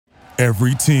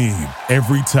Every team,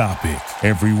 every topic,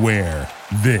 everywhere.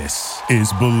 This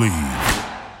is Believe.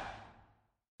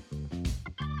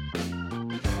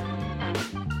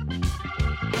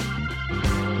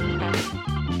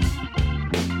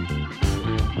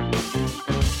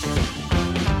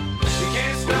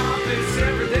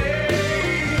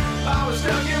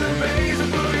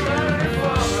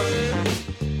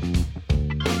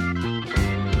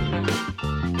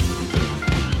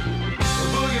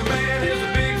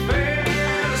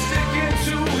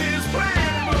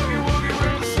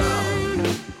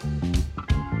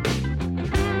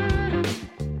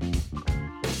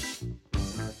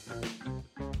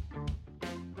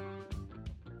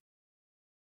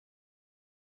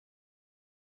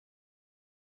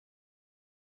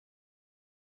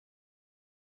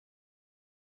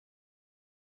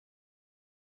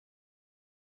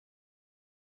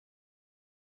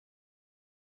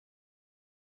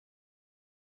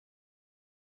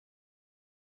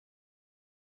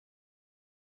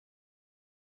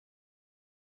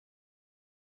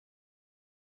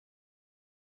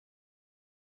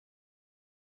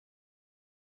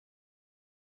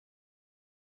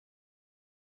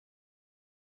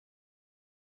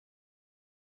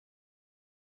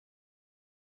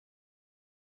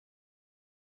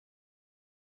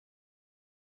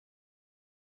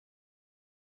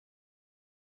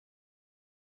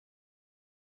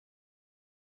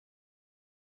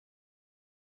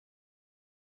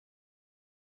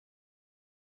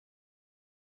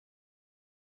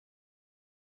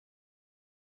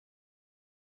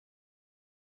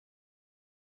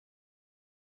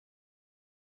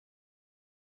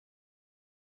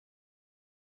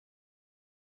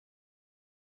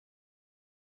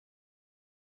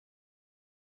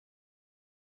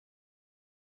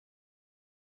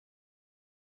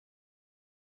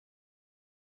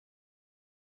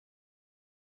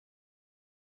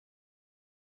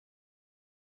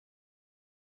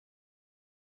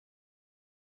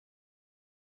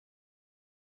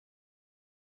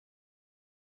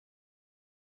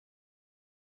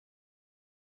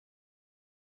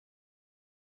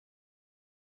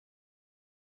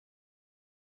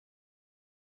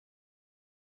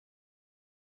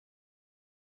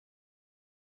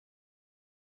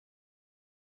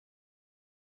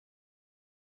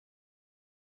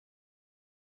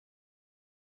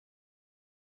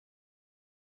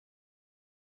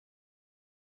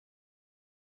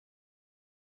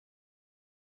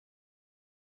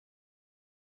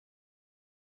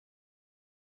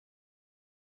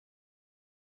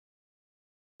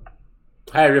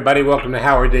 Hi, everybody. Welcome to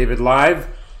Howard David Live.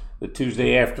 The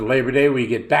Tuesday after Labor Day, we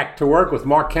get back to work with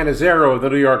Mark Cannizzaro of the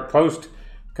New York Post.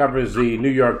 Covers the New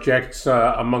York Jets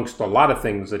amongst a lot of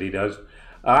things that he does.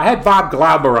 I had Bob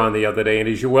Glauber on the other day, and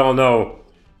as you well know,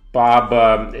 Bob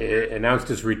announced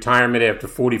his retirement after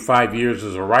 45 years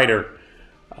as a writer.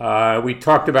 We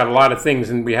talked about a lot of things,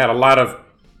 and we had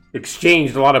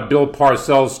exchanged a lot of Bill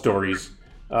Parcells stories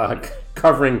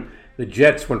covering the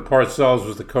Jets when Parcells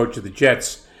was the coach of the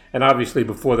Jets. And obviously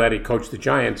before that he coached the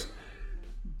Giants.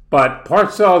 But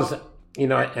Parcells,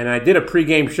 and I did a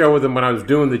pregame show with him when I was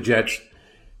doing the Jets.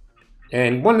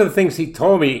 And one of the things he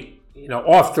told me,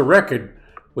 off the record,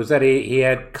 was that he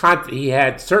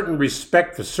had certain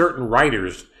respect for certain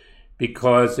writers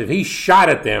because if he shot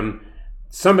at them,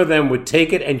 some of them would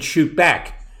take it and shoot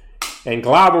back. And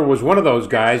Glauber was one of those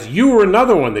guys. You were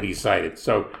another one that he cited.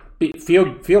 So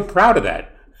feel proud of that.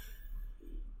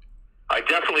 I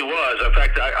definitely was. In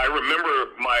fact, I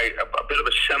remember a bit of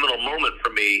a seminal moment for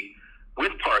me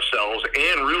with Parcells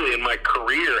and really in my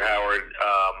career, Howard,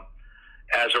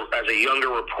 as a younger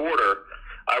reporter.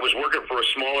 I was working for a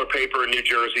smaller paper in New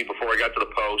Jersey before I got to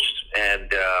the Post,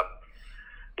 and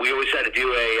we always had to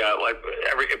do at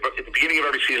the beginning of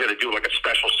every season, had to do like a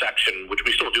special section, which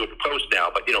we still do at the Post now,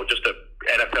 but just a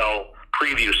NFL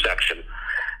preview section.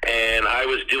 And I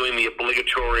was doing the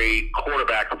obligatory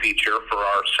quarterback feature for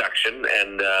our section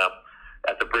and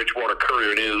at the Bridgewater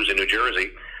Courier News in New Jersey.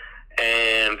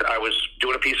 And I was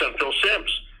doing a piece on Phil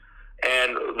Simms.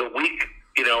 And the week,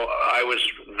 I was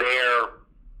there,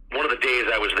 one of the days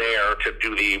I was there to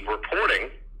do the reporting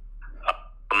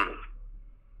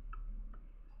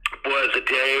was the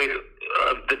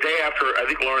day after I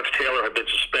think Lawrence Taylor had been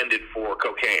suspended for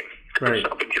cocaine. Right.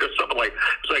 Something like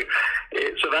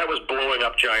so that was blowing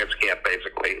up Giants camp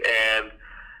basically, and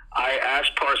I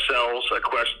asked Parcells a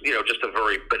question, just a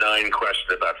very benign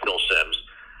question about Phil Simms,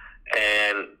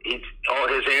 and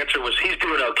his answer was he's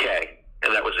doing okay,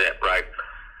 and that was it, right?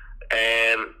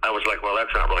 And I was like, well,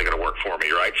 that's not really going to work for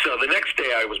me, right? So the next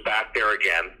day I was back there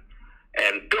again,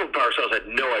 and Bill Parcells had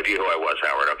no idea who I was,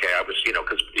 Howard. Okay, I was,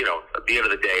 because at the end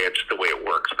of the day, it's the way it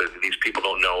works. These people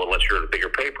don't know unless you're in a bigger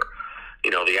paper.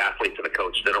 The athletes and the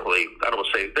coach, they don't really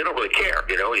care.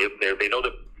 They know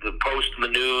the Post and the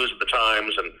News, the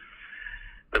Times, and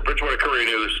the Bridgewater Courier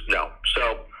News. No.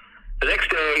 So the next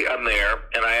day I'm there,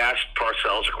 and I asked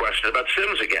Parcells a question about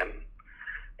Sims again.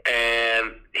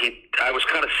 And I was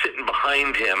kind of sitting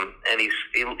behind him, and he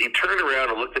turned around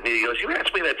and looked at me. He goes, "You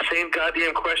asked me that same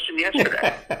goddamn question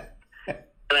yesterday."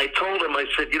 And I told him, I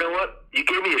said, "You know what? You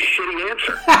gave me a shitty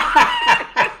answer."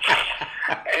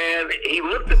 And he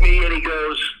looked at me and he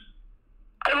goes,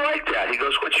 "I like that." He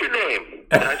goes, "What's your name?"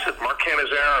 And I said, "Mark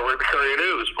Cannizzaro, we're at the Courier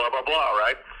News, blah, blah, blah,"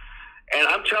 right? And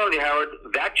I'm telling you, Howard,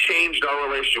 that changed our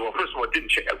relationship. Well, first of all, it didn't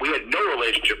change. We had no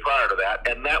relationship prior to that,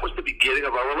 and that was the beginning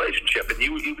of our relationship. And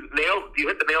you hit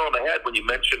the nail on the head when you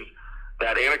mentioned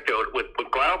that anecdote with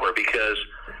Glauber, because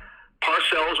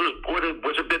Parcells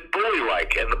was a bit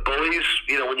bully-like, and the bullies,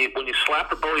 when you slap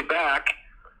the bully back,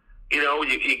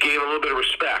 you gave a little bit of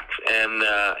respect, and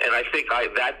I think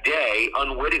that day,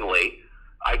 unwittingly,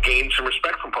 I gained some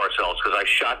respect from Parcells because I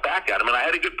shot back at him, and I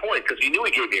had a good point because he knew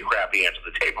he gave me a crappy answer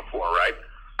the day before, right?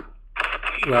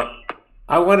 Well,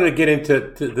 I wanted to get into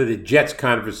the Jets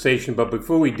conversation, but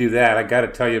before we do that, I got to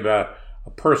tell you about a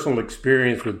personal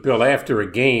experience with Bill. After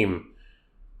a game,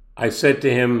 I said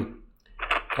to him,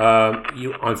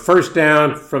 "You on first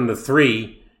down from the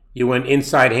 3, you went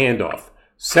inside handoff.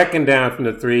 Second down from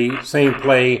the 3, same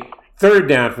play. Third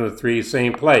down from the 3,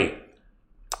 same play."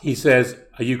 He says,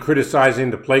 "Are you criticizing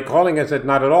the play calling?" I said,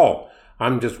 "Not at all.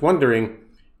 I'm just wondering,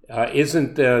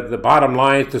 isn't the bottom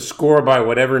line to score by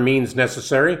whatever means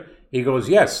necessary?" He goes,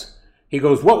 "Yes." He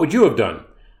goes, "What would you have done?"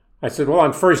 I said, "Well,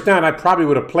 on first down, I probably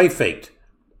would have play faked.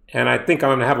 And I think I'm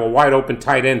going to have a wide open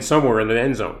tight end somewhere in the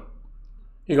end zone."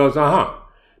 He goes, "Uh-huh."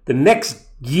 The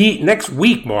next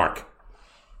week, Mark,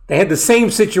 they had the same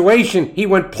situation. He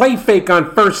went play fake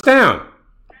on first down.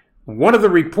 One of the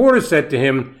reporters said to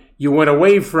him, "You went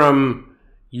away from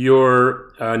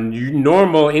your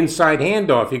normal inside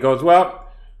handoff." He goes, "Well,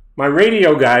 my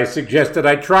radio guy suggested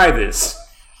I try this."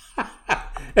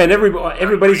 And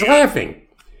everybody's laughing.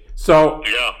 So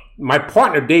yeah. My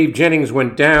partner, Dave Jennings,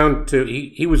 went down to,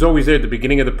 he was always there at the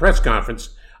beginning of the press conference.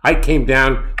 I came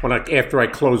down after I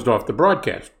closed off the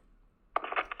broadcast.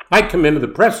 I come into the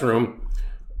press room.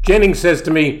 Jennings says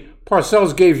to me,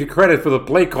 "Parcells gave you credit for the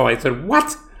play call." I said,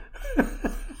 "What?"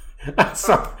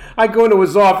 So I go into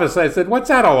his office. I said, "What's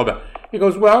that all about?" He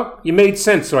goes, "Well, you made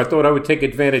sense, so I thought I would take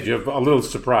advantage of a little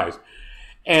surprise."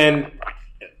 And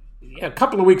a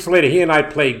couple of weeks later, he and I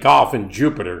played golf in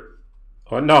Jupiter.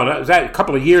 It was a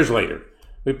couple of years later.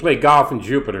 We played golf in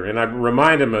Jupiter, and I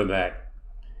remind him of that.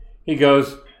 He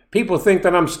goes, "People think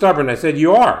that I'm stubborn." I said,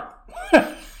 "You are."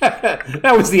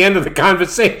 That was the end of the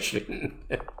conversation.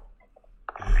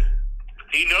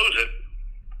 He knows it.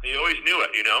 He always knew it,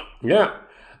 Yeah.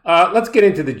 Let's get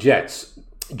into the Jets.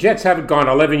 Jets haven't gone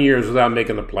 11 years without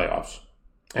making the playoffs.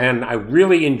 And I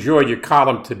really enjoyed your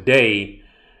column today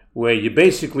where you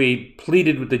basically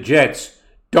pleaded with the Jets,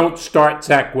 don't start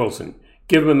Zach Wilson.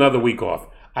 Give him another week off.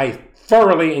 I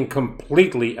thoroughly and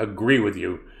completely agree with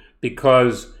you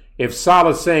because if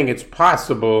Saleh's saying it's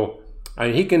possible,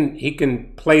 he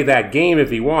can play that game if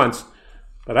he wants,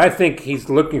 but I think he's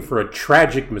looking for a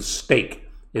tragic mistake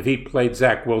if he played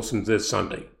Zach Wilson this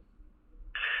Sunday.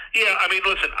 Yeah, I mean,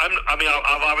 listen, I'm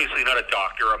obviously not a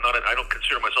doctor. I don't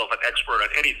consider myself an expert on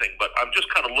anything, but I'm just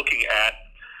kind of looking at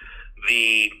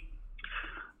the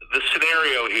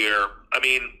scenario here. I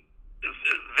mean,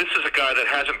 this is a guy that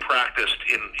hasn't practiced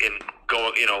in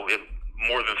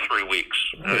more than 3 weeks.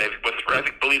 I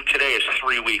believe today is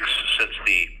 3 weeks since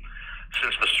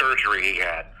the surgery he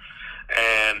had,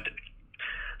 and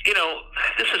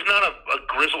this is not a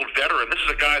grizzled veteran. This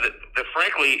is a guy that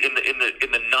frankly, in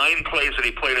the 9 plays that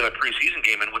he played in that preseason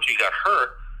game in which he got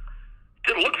hurt,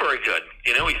 didn't look very good.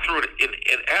 He threw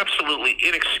an absolutely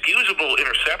inexcusable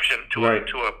interception to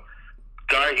a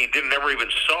guy he never even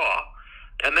saw,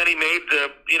 and then he made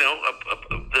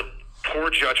the poor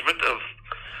judgment of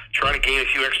trying to gain a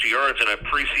few extra yards in a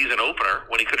preseason opener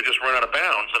when he could have just run out of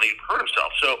bounds and he hurt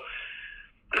himself. So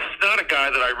this is not a guy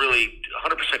that I really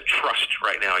 100% trust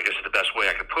right now, I guess is the best way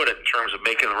I could put it, in terms of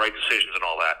making the right decisions and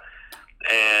all that.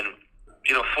 And,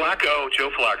 Joe Flacco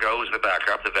is the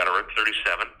backup, the veteran,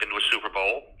 37, been to a Super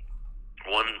Bowl,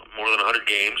 won more than 100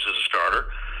 games as a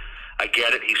starter. I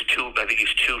get it. I think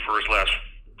he's 2 for his last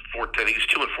 14. I think he's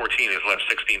 2 and 14 in his last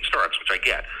 16 starts, which I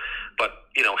get. But,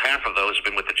 half of those have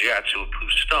been with the Jets who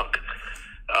stunk.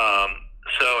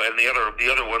 And the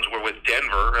other ones were with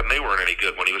Denver, and they weren't any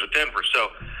good when he was at Denver.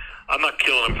 So I'm not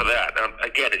killing him for that. I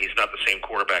get it. He's not the same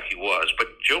quarterback he was. But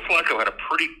Joe Flacco had a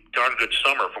pretty darn good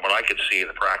summer from what I could see in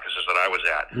the practices that I was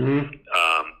at.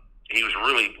 Mm-hmm. He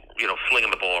really,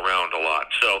 flinging the ball around a lot.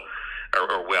 So,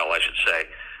 or well, I should say.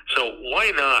 So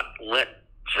why not let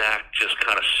Zach just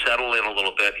kind of settle in a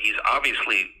little bit? He's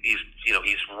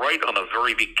right on the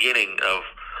very beginning of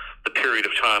the period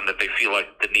of time that they feel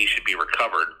like the knee should be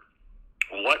recovered.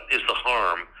 What is the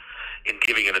harm in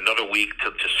giving it another week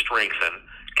to strengthen,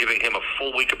 giving him a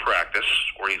full week of practice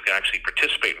where he can actually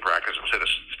participate in practice instead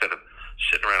of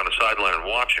sitting around on the sideline and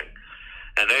watching?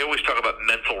 And they always talk about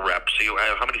mental reps.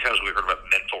 How many times have we heard about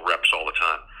mental reps all the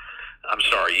time? I'm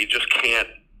sorry, you can't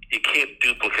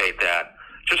duplicate that.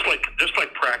 Just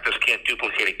like practice can't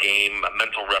duplicate a game, a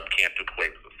mental rep can't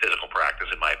duplicate physical practice,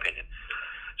 in my opinion.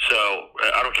 So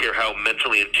I don't care how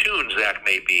mentally in tune Zach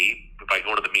may be by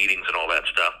going to the meetings and all that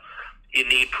stuff. You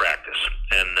need practice,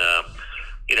 and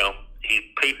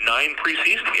he played 9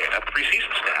 preseason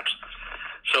snaps.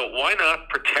 So why not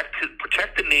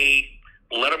protect the knee?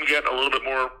 Let him get a little bit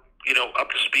more, up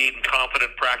to speed and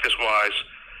confident practice-wise,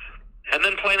 and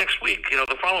then play next week.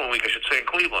 The following week, I should say, in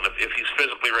Cleveland, if he's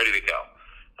physically ready to go.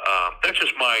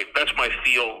 That's my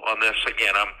feel on this.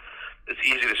 Again, it's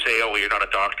easy to say, oh, well, you're not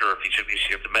a doctor.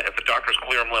 If the doctor's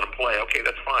clear him, let him play. Okay,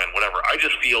 that's fine, whatever. I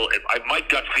just feel, my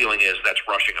gut feeling is that's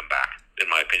rushing him back, in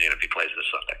my opinion, if he plays this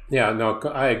Sunday. Yeah, no,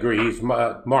 I agree. He's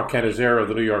Mark Cannizzaro of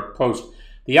the New York Post.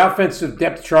 The offensive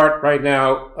depth chart right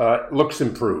now looks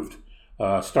improved.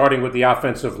 Starting with the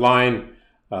offensive line,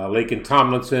 Laken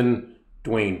Tomlinson,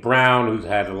 Dwayne Brown, who's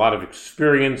had a lot of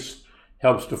experience,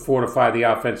 helps to fortify the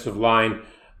offensive line.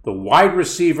 The wide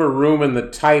receiver room and the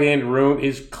tight end room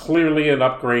is clearly an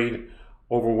upgrade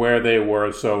over where they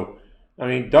were. So,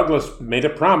 Douglas made a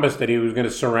promise that he was going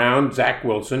to surround Zach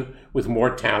Wilson with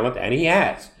more talent, and he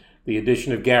has. The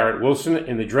addition of Garrett Wilson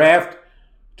in the draft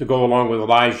to go along with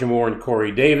Elijah Moore and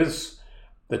Corey Davis.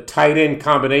 The tight end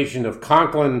combination of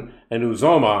Conklin and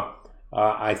Uzomah,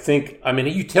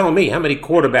 you tell me how many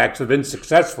quarterbacks have been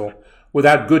successful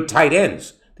without good tight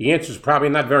ends? The answer is probably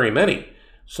not very many.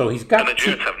 So he's got. And the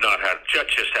Jets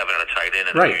just haven't had a tight end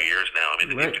in a few years now. They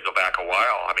need to go back a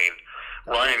while.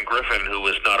 Ryan Griffin, who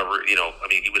was not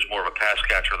he was more of a pass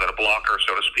catcher than a blocker,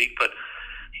 so to speak. But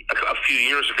a few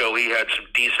years ago, he had some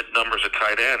decent numbers at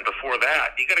tight end. Before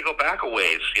that, you got to go back a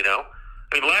ways.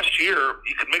 Last year,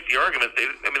 you could make the argument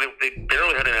they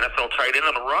barely had an NFL tight end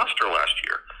on the roster last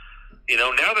year.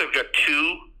 Now they've got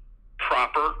 2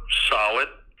 proper, solid,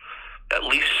 at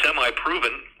least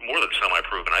semi-proven, more than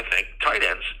semi-proven, I think, tight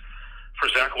ends for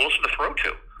Zach Wilson to throw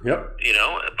to. Yep.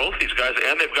 Both these guys,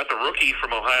 and they've got the rookie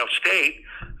from Ohio State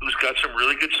who's got some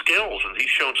really good skills, and he's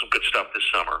shown some good stuff this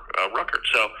summer, Ruckert.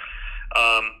 So,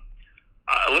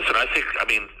 listen,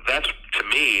 to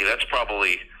me, that's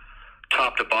probably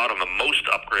top to bottom the most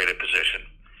upgraded position.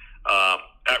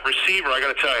 At receiver, I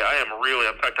got to tell you, I am really,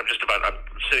 in fact, I'm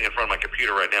sitting in front of my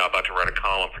computer right now about to write a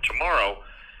column for tomorrow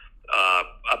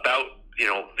about,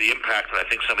 the impact that I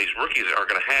think some of these rookies are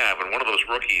going to have. And one of those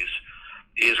rookies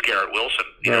is Garrett Wilson,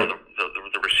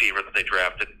 the receiver that they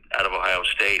drafted out of Ohio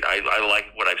State. I like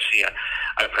what I've seen.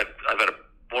 I've had a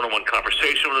one-on-one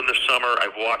conversation with him this summer.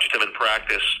 I've watched him in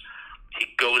practice. He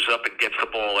goes up and gets the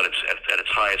ball at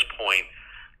its highest point.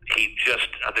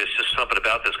 There's just something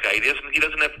about this guy. He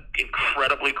doesn't have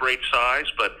incredibly great size,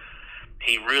 but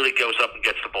he really goes up and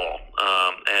gets the ball.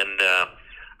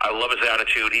 I love his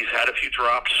attitude. He's had a few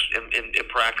drops in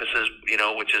practices,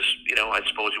 which is, I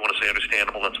suppose you want to say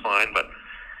understandable. That's fine, but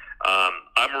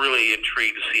I'm really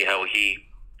intrigued to see how he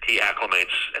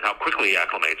acclimates and how quickly he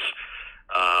acclimates.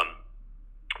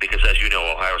 Because as you know,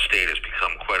 Ohio State has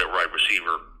become quite a wide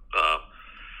receiver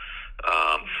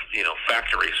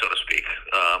factory, so to speak.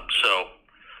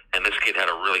 And this kid had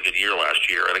a really good year last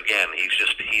year. And again,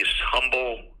 he's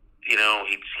humble. He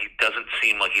doesn't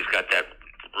seem like he's got that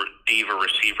diva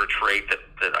receiver trait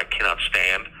that I cannot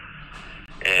stand.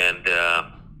 And,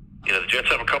 the Jets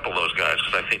have a couple of those guys,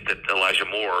 because I think that Elijah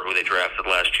Moore, who they drafted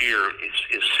last year,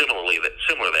 is similar in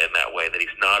that way, that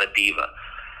he's not a diva.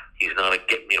 He's not a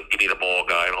give me the ball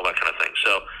guy and all that kind of thing.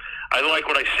 So I like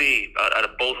what I see out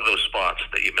of both of those spots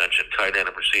that you mentioned, tight end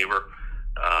and receiver,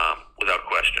 without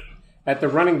question. At the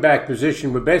running back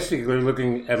position, we're basically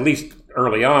looking, at least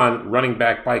early on, running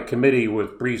back by committee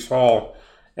with Breece Hall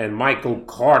and Michael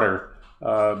Carter.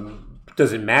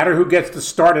 Does it matter who gets the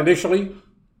start initially?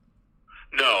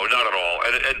 No, not at all.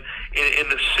 And in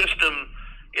the system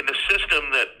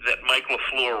that Mike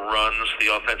LaFleur runs,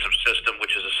 the offensive system,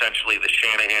 which is essentially the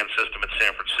Shanahan system at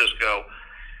San Francisco,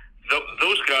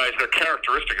 those guys, they're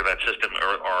characteristic of that system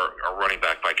are running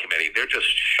back by committee. They're just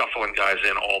shuffling guys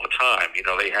in all the time.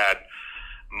 They had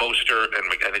Mostert and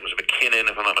I think it was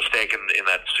McKinnon, if I'm not mistaken, in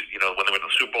that, when they went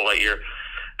to the Super Bowl that year.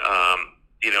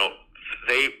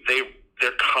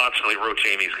 they're constantly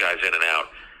rotating these guys in and out.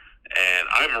 And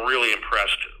I'm really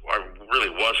impressed. I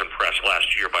really was impressed last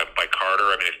year by Carter.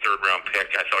 I mean, his third-round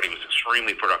pick, I thought he was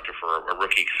extremely productive for a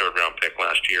rookie third-round pick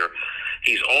last year.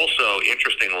 He's also,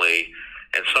 interestingly,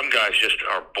 and some guys just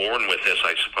are born with this,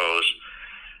 I suppose,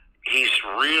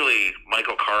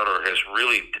 Michael Carter has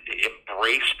really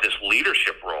embraced this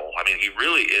leadership role. I mean, he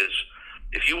really is.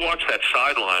 If you watch that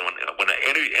sideline, when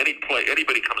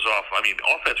anybody comes off, I mean,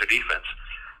 offense or defense,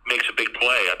 makes a big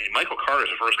play. I mean, Michael Carter's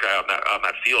the first guy on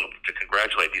that field to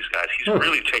congratulate these guys. He's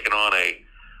really taken on a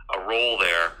role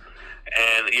there.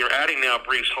 And you're adding now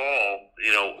Breece Hall,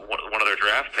 one of their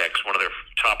draft picks, one of their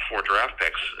top 4 draft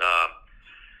picks.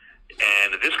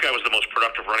 And this guy was the most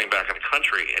productive running back in the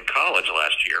country in college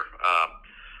last year.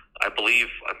 I believe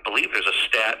there's a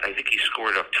stat. I think he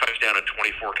scored a touchdown in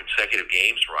 24 consecutive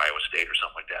games for Iowa State or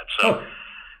something like that. So,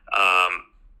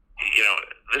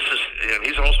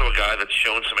 he's also a guy that's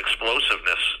shown some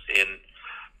explosiveness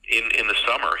in the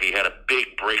summer. He had a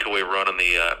big breakaway run in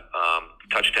the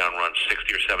touchdown run,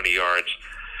 60 or 70 yards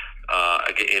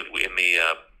in the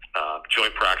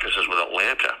joint practices with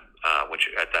Atlanta,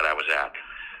 that I was at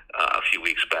a few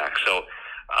weeks back. So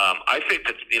I think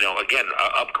that, again,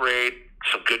 upgrade,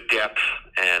 some good depth,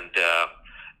 and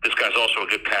this guy's also a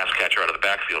good pass catcher out of the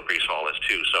backfield. Breece Hall is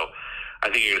too. So I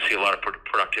think you're going to see a lot of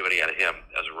productivity out of him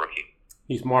as a rookie.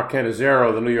 He's Mark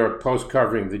Cannizzaro, the New York Post,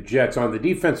 covering the Jets. On the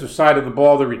defensive side of the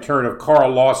ball, the return of Carl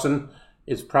Lawson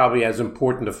is probably as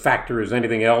important a factor as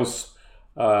anything else.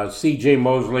 C.J.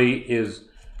 Mosley is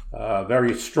a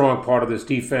very strong part of this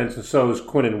defense, and so is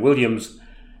Quinnen Williams.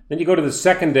 Then you go to the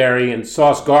secondary, and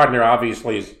Sauce Gardner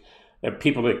obviously is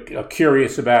people that are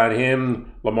curious about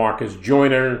him. LaMarcus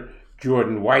Joyner,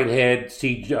 Jordan Whitehead,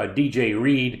 DJ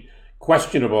Reed,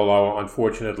 questionable,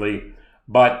 unfortunately.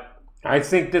 But I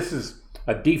think this is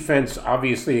a defense,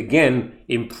 obviously, again,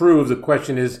 improved. The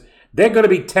question is, they're going to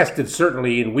be tested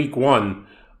certainly in week 1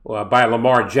 by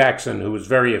Lamar Jackson, who was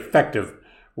very effective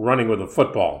running with the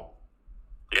football.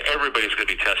 Yeah, everybody's going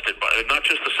to be tested by, not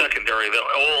just the secondary.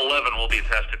 All 11 will be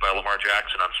tested by Lamar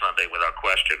Jackson on Sunday without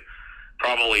question.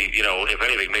 Probably, if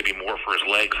anything, maybe more for his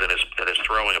legs than his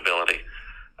throwing ability.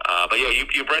 But yeah,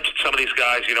 you mentioned some of these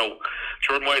guys.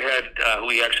 Jordan Whitehead, who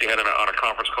he actually had on a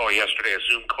conference call yesterday, a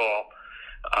Zoom call.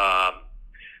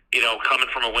 Coming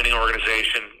from a winning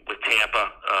organization with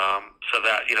Tampa, so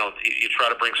that you try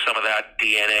to bring some of that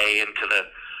DNA into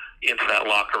that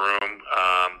locker room.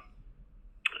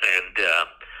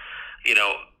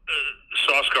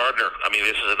 Sauce Gardner. I mean,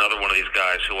 this is another one of these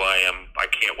guys who I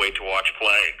can't wait to watch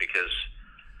play because,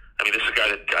 I mean, this is a guy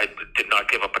that I did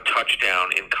not give up a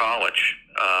touchdown in college,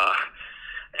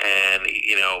 and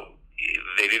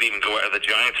they didn't even the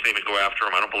Giants didn't even go after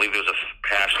him. I don't believe there was a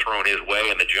pass thrown his way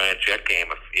in the Giant-Jet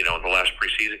game, in the last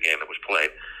preseason game that was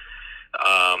played.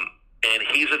 And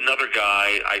he's another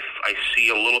guy I see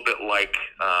a little bit like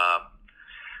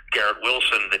Garrett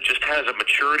Wilson that just has a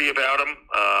maturity about him.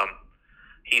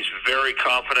 He's very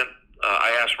confident.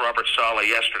 I asked Robert Saleh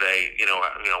yesterday,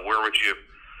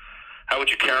 how would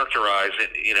you characterize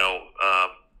it,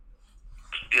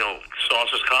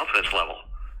 Sauce's confidence level?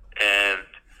 And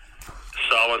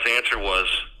Saleh's answer was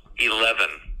 11.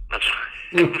 That's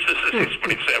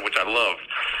what he said, which I loved.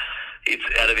 It's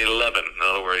at an 11. In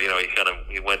other words,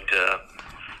 he went. I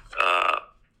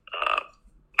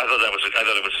thought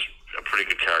it was a pretty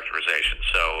good characterization.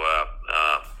 So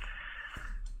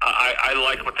I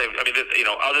like what they've. I mean,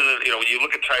 other than when you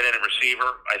look at tight end and receiver,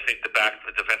 I think the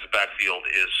defensive backfield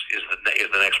is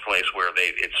the next place where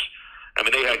they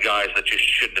had guys that just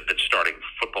shouldn't have been starting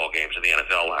football games in the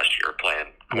NFL last year,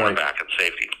 playing cornerback and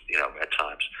safety, at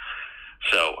times.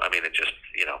 So, I mean, it just,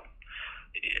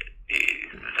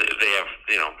 they have,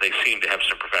 they seem to have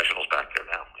some professionals back there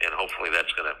now, and hopefully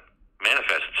that's going to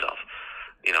manifest itself.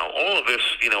 All of this,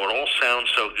 it all sounds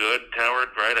so good, Howard,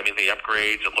 right? I mean, the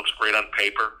upgrades, it looks great on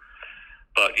paper,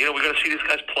 but, we're going to see these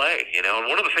guys play, and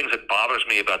one of the things that bothers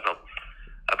me about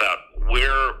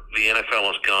where the NFL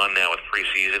has gone now with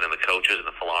preseason and the coaches and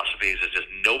the philosophies is just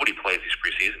nobody plays these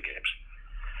preseason games.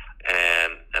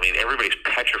 And, I mean, everybody's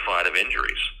petrified of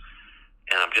injuries.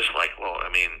 And I'm just like, well, I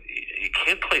mean, you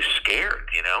can't play scared,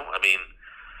 I mean,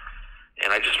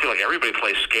 and I just feel like everybody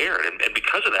plays scared. And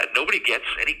because of that, nobody gets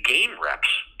any game reps,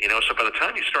 So by the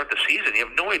time you start the season, you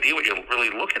have no idea what you're really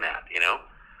looking at,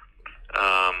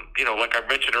 Like I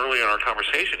mentioned earlier in our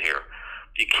conversation here,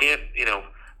 you can't,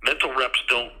 mental reps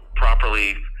don't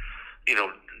properly,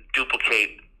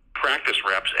 duplicate practice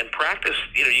reps. And practice,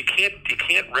 you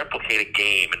can't replicate a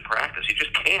game in practice. You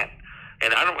just can't.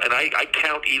 And I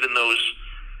count even those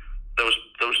those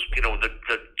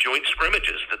the joint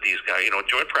scrimmages that these guys,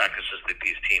 joint practices that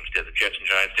these teams did, the Jets and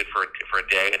Giants did for a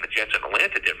day, and the Jets and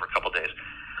Atlanta did for a couple of days.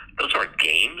 Those aren't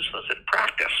games; those are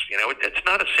practice. It's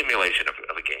not a simulation of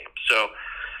a game. So,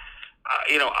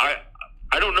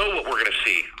 I don't know what we're going to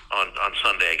see on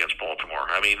Sunday against Baltimore.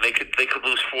 I mean, they could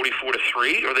lose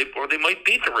 44-3, or they might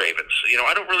beat the Ravens.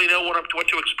 I don't really know what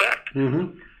to expect.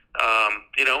 Mm-hmm.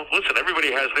 Listen,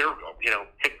 everybody has their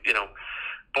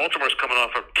Baltimore's coming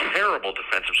off a terrible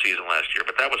defensive season last year,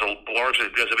 but that was largely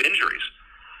because of injuries.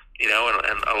 And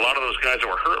a lot of those guys that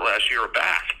were hurt last year are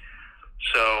back.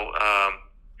 So.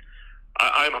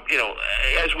 I'm,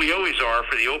 as we always are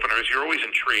for the openers, you're always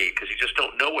intrigued because you just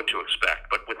don't know what to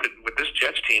expect. But with this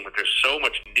Jets team, there's so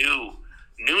much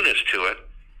newness to it.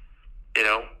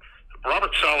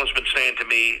 Robert Saleh's been saying to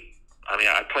me,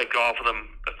 I played golf with him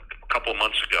a couple of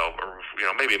months ago, or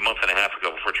maybe a month and a half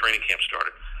ago before training camp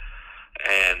started,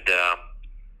 and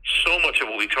so much of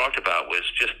what we talked about was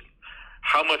just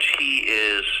how much he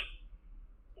is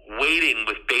waiting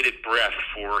with bated breath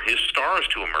for his stars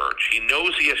to emerge. He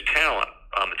knows he has talent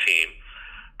on the team,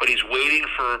 but he's waiting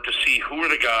to see who are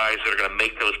the guys that are going to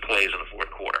make those plays in the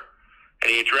fourth quarter.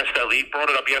 And he addressed that. He brought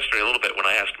it up yesterday a little bit when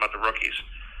I asked him about the rookies.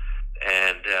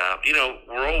 And,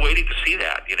 we're all waiting to see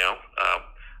that,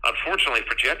 Unfortunately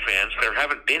for Jet fans, there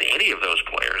haven't been any of those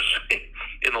players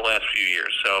in the last few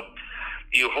years. So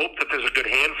you hope that there's a good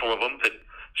handful of them that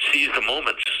seize the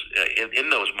moments in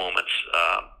those moments,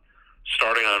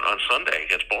 starting on Sunday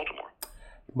against Baltimore.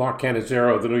 Mark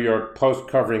Cannizzaro of the New York Post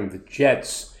covering the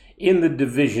Jets in the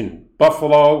division.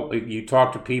 Buffalo, you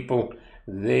talk to people,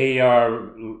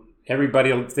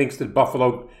 everybody thinks that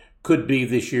Buffalo could be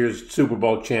this year's Super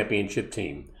Bowl championship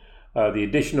team. The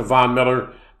addition of Von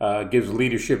Miller gives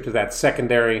leadership to that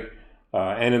secondary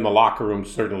and in the locker room,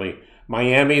 certainly.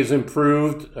 Miami has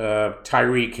improved.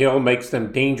 Tyreek Hill makes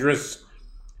them dangerous.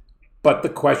 But the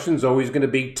question's always going to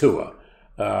be Tua.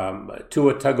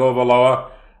 Tua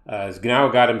Tagovailoa has now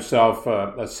got himself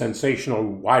a sensational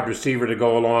wide receiver to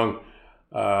go along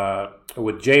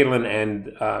with Jalen,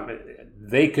 and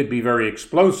they could be very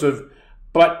explosive.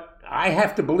 But I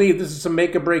have to believe this is a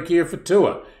make-or-break year for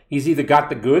Tua. He's either got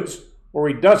the goods or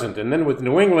he doesn't. And then with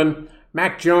New England,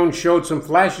 Mac Jones showed some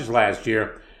flashes last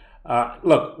year.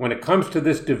 Look, when it comes to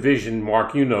this division,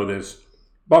 Mark, you know this,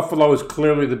 Buffalo is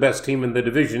clearly the best team in the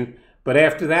division. But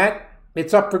after that,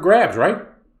 it's up for grabs, right?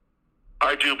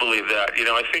 I do believe that.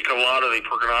 I think a lot of the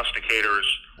prognosticators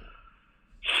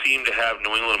seem to have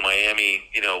New England and Miami,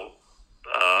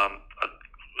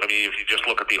 if you just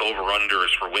look at the over-unders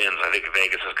for wins, I think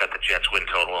Vegas has got the Jets win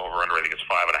total over-under. I think it's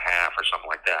 5.5 or something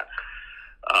like that.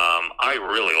 I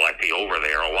really like the over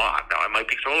there a lot. Now, I might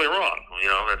be totally wrong.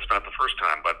 That's not the first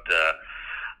time. But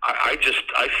I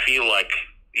feel like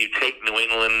you take New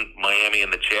England, Miami,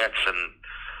 and the Jets, and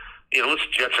those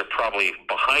Jets are probably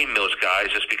behind those guys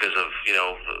just because of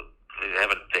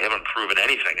they haven't proven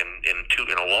anything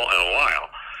in a while.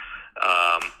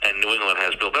 And New England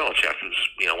has Bill Belichick, who's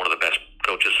one of the best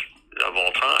coaches of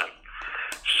all time.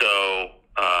 So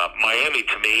Miami,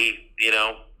 to me,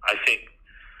 I think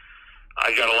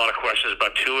I got a lot of questions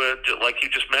about Tua, like you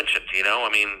just mentioned.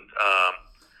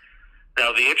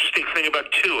 Now the interesting thing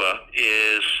about Tua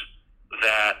is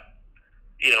that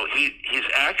his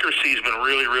accuracy has been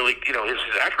really, really, his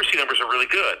accuracy numbers are really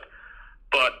good,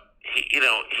 but he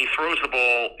throws the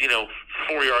ball,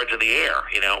 4 yards in the air,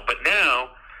 but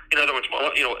now, in other words,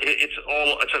 it's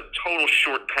a total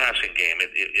short passing game.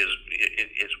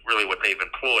 It's really what they've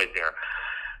employed there.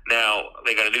 Now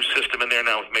they got a new system in there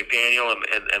now with McDaniel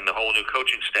and the whole new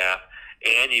coaching staff,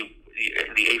 and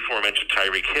the aforementioned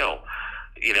Tyreek Hill.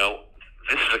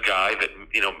 This is a guy that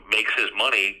makes his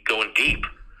money going deep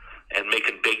and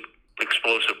making big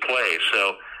explosive plays.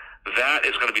 So that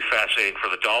is going to be fascinating for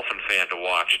the Dolphin fan to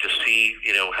watch, to see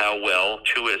how well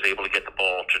Tua is able to get the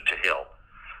ball to Hill.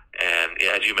 And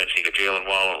as you mentioned, you got Jalen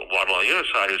Waddle on the other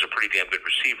side, who's a pretty damn good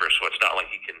receiver. So it's not like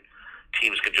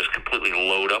teams can just completely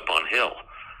load up on Hill.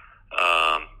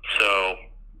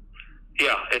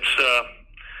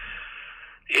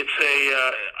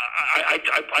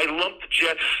 I lump the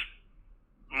Jets,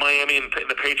 Miami, and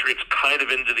the Patriots kind of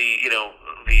into the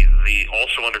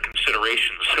also under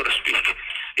consideration, so to speak,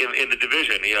 in the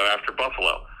division. After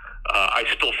Buffalo. I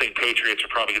still think Patriots are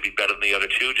probably going to be better than the other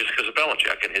two just because of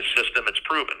Belichick and his system. It's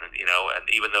proven, and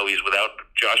even though he's without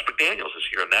Josh McDaniels this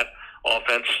year, and that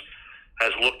offense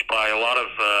has looked by a lot of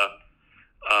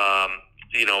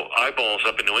eyeballs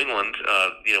up in New England.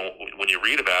 When you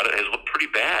read about it, has looked pretty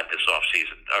bad this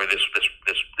offseason or this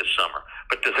summer.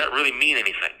 But does that really mean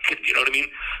anything? You know what I mean?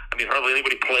 Hardly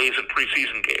anybody plays in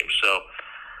preseason games, so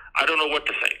I don't know what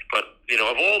to think. But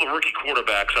of all the rookie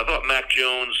quarterbacks, I thought Mac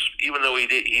Jones, even though he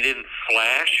didn't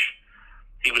flash,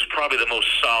 he was probably the most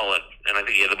solid, and I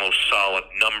think he had the most solid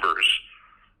numbers.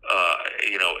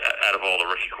 Out of all the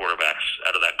rookie quarterbacks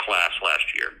out of that class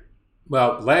last year.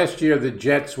 Well, last year the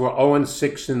Jets were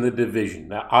 0-6 in the division.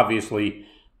 Now, obviously,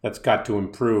 that's got to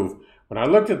improve. When I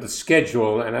looked at the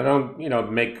schedule, and I don't,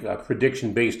 make a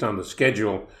prediction based on the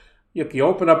schedule, you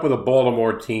open up with a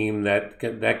Baltimore team that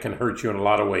can hurt you in a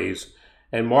lot of ways,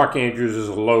 and Mark Andrews is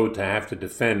a load to have to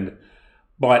defend.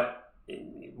 But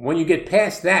when you get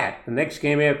past that, the next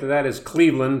game after that is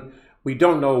Cleveland. We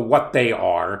don't know what they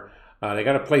are. They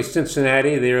got to play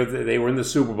Cincinnati. They were in the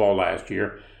Super Bowl last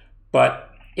year.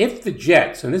 But if the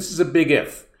Jets, and this is a big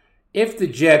if the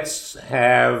Jets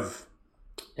have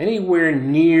anywhere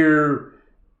near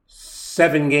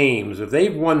 7 games, if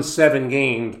they've won 7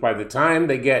 games, by the time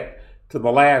they get to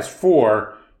the last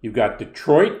 4, you've got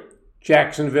Detroit,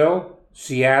 Jacksonville,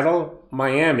 Seattle,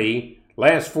 Miami,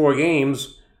 last 4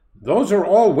 games. Those are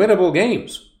all winnable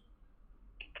games.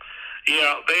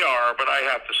 Yeah, they are, but I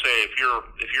have to say, if you're,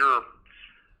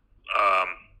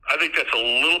 I think that's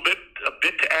a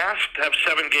bit to ask to have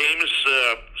 7 games,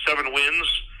 7 wins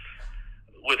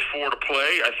with 4 to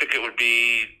play. I think it would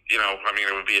be,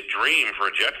 it would be a dream for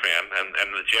a Jet fan, and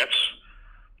the Jets,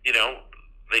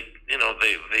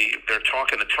 they're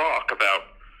talking the talk about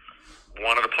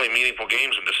wanting to play meaningful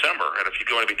games in December, and if you're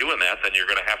going to be doing that, then you're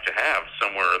going to have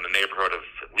somewhere in the neighborhood of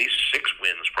at least 6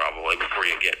 wins probably before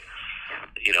you get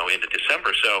into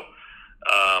December. So,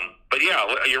 but yeah,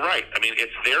 you're right. I mean,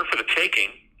 it's there for the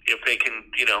taking if they can,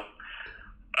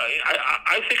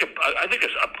 I think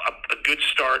a good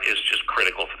start is just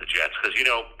critical for the Jets because,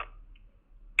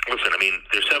 listen, I mean,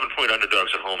 they're 7-point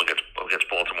underdogs at home against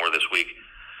Baltimore this week.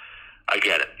 I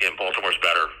get it. And Baltimore's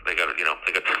better. They got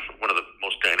one of the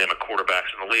most dynamic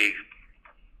quarterbacks in the league.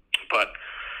 But,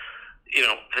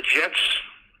 the Jets,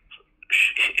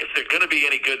 if they're going to be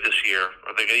any good this year,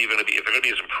 or if they're going to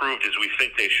be as improved as we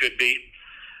think they should be,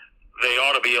 they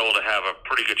ought to be able to have a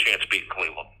pretty good chance beating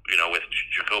Cleveland, with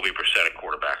Jacoby Brissett at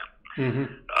quarterback. Mm-hmm.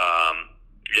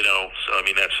 So I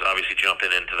mean that's obviously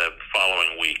jumping into the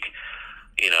following week.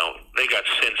 They got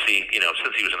Cincy.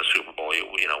 Cincy was in the Super Bowl. What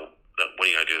are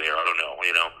you going to do there? I don't know.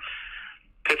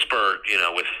 Pittsburgh.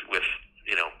 With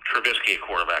Trubisky at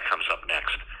quarterback comes up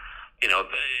next. And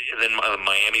then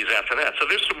Miami's after that. So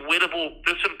there's some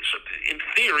in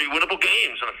theory, winnable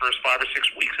games in the first 5 or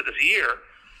 6 weeks of this year.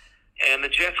 And the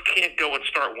Jets can't go and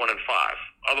start 1-5.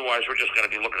 Otherwise, we're just going to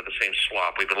be looking at the same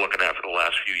slop we've been looking at for the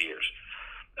last few years.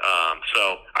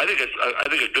 So I think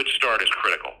a good start is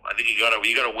critical. I think you got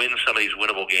to win some of these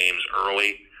winnable games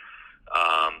early.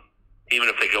 Even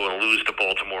if they go and lose to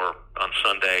Baltimore on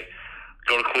Sunday,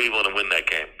 go to Cleveland and win that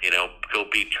game. Go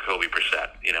beat Jacoby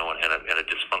Brissett. And a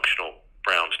dysfunctional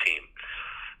Browns team.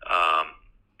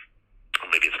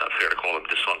 Maybe it's not fair to call them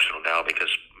dysfunctional now because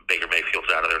Baker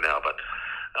Mayfield's out of there now, but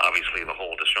obviously the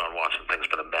whole Deshaun Watson thing's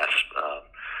been a mess.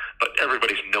 But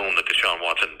everybody's known that Deshaun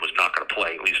Watson was not going to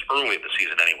play, at least early in the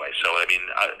season anyway. So, I mean,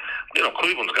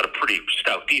 Cleveland's got a pretty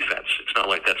stout defense. It's not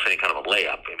like that's any kind of a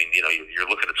layup. I mean, you're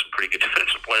looking at some pretty good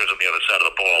defensive players on the other side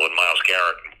of the ball and Myles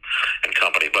Garrett and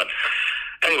company. But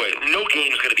anyway, no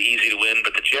game's going to be easy to win,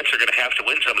 but the Jets are going to have to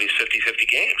win some of these 50-50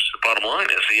 games. The bottom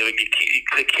line is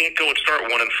they can't go and start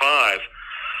 1-5,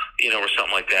 or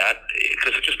something like that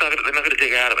because they're not going to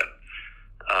dig out of it.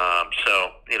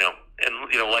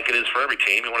 Like it is for every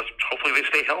team, you want to hopefully they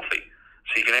stay healthy,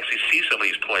 so you can actually see some of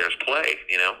these players play.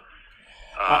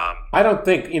 I don't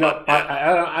think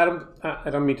I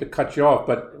don't mean to cut you off,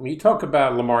 but when you talk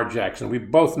about Lamar Jackson, we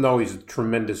both know he's a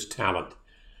tremendous talent.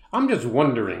 I'm just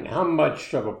wondering how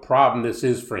much of a problem this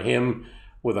is for him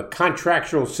with a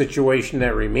contractual situation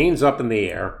that remains up in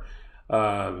the air.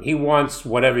 He wants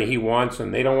whatever he wants,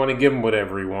 and they don't want to give him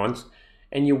whatever he wants.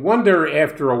 And you wonder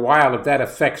after a while if that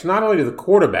affects not only the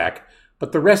quarterback,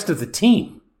 but the rest of the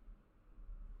team.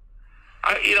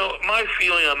 My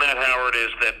feeling on that, Howard,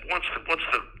 is that once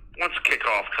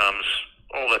kickoff comes,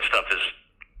 all that stuff is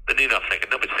nobody's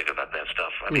thinking about that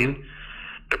stuff. I mean,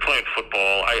 they're playing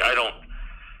football. I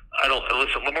don't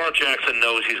listen. Lamar Jackson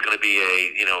knows he's going to be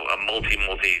a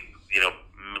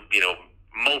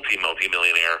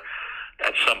multi-millionaire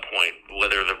at some point.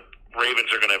 Whether the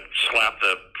Ravens are going to slap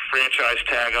the franchise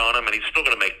tag on him, and he's still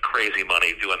going to make crazy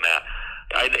money doing that.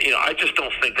 I just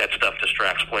don't think that stuff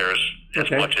distracts players as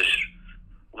much as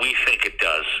we think it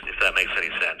does, if that makes any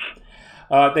sense.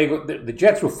 The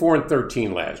Jets were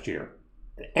 4-13 last year.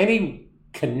 Any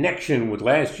connection with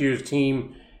last year's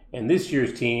team and this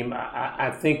year's team,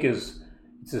 I think it's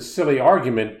a silly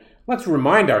argument. Let's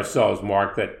remind ourselves,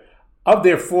 Mark, that of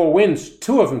their 4 wins,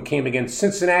 2 of them came against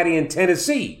Cincinnati and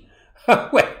Tennessee.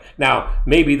 Now,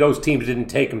 maybe those teams didn't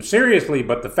take them seriously,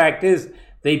 but the fact is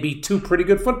they beat 2 pretty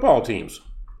good football teams.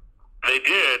 They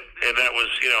did, and that was,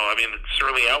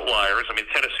 certainly outliers.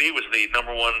 Tennessee was the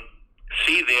number 1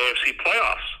 seed in the AFC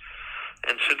playoffs,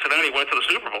 and Cincinnati went to the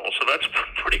Super Bowl, so that's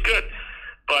pretty good.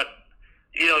 But,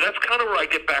 that's kind of where I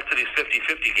get back to these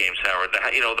 50-50 games, Howard.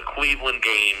 The Cleveland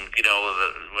game,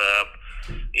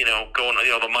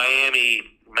 the Miami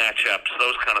matchups,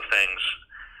 those kind of things.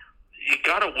 You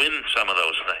got to win some of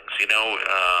those things,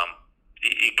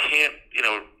 you can't,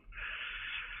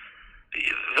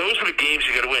 those are the games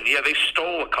you got to win. Yeah, they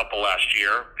stole a couple last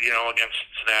year, against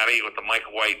Cincinnati with the Mike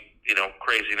White,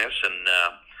 craziness and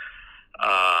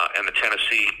the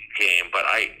Tennessee game. But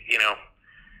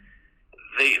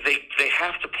they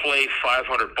have to play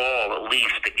 500 ball at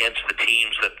least against the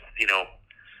teams that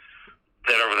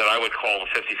that I would call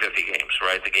the 50-50 games,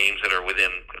 right? The games that are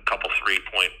within a couple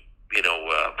 3-point,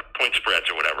 point spreads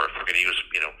or whatever. If we're going to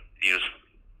use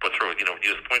the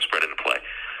point spread into play.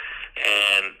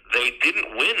 And they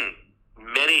didn't win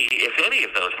many, if any,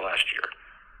 of those last year.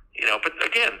 But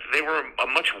again, they were a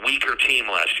much weaker team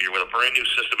last year with a brand new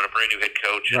system and a brand new head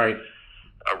coach. Right.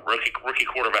 A rookie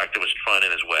quarterback that was fun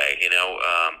in his way.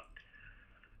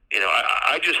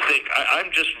 I just think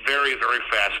I'm just very, very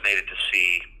fascinated to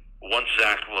see once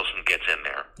Zach Wilson gets in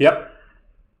there. Yep.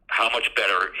 How much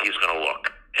better he's going to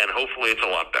look, and hopefully it's a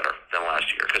lot better than last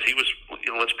year because he was.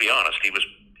 Let's be honest, he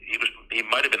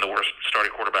might have been the worst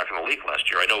starting quarterback in the league last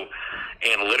year. I know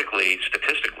analytically,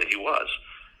 statistically, he was.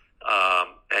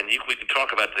 We can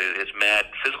talk about his mad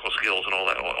physical skills and all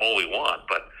that all we want,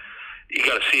 but you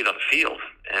got to see it on the field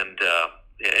and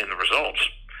in the results.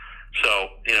 So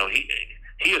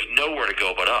he has nowhere to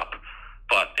go but up.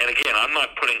 And again, I'm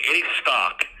not putting any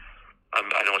stock. I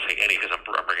don't want to say any because I'm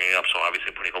bringing it up, so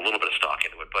obviously putting a little bit of stock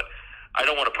into it, but I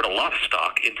don't want to put a lot of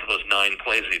stock into those 9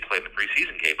 plays that he played in the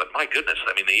preseason game. But my goodness,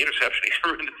 the interception he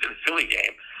threw in the Philly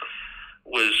game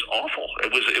was awful. It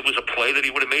was a play that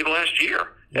he would have made last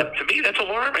year. Yep. To me, that's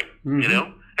alarming.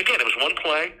 Mm-hmm. Again, it was one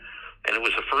play, and it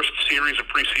was the first series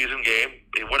of preseason game.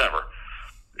 Whatever.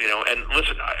 And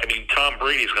listen, Tom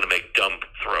Brady's going to make dumb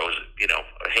throws.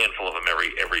 A handful of them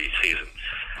every season.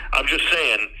 I'm just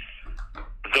saying.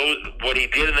 What he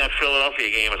did in that Philadelphia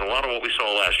game is a lot of what we saw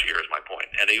last year, is my point.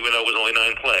 And even though it was only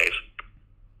 9 plays,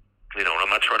 and I'm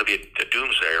not trying to be a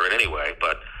doomsayer in any way,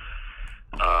 but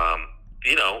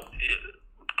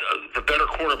the better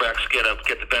quarterbacks get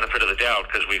the benefit of the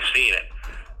doubt because we've seen it.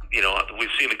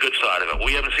 We've seen the good side of it.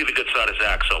 We haven't seen the good side of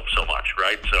Zach so much,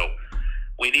 right? So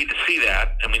we need to see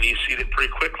that, and we need to see it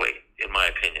pretty quickly, in my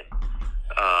opinion.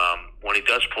 When he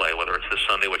does play, whether it's this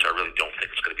Sunday, which I really don't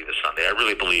think it's going to be this Sunday. I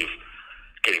really believe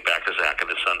getting back to Zach on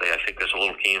this Sunday, I think there's a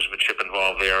little gamesmanship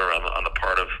involved there on the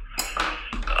part of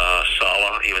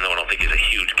Saleh, even though I don't think he's a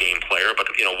huge game player. But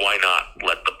why not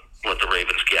let the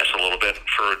Ravens guess a little bit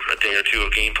for a day or two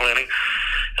of game planning?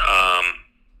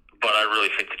 But I really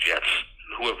think the Jets,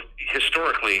 who have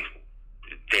historically,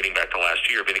 dating back to last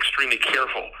year, been extremely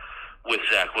careful with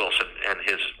Zach Wilson and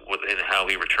how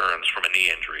he returns from a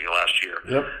knee injury last year.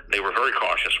 Yep. They were very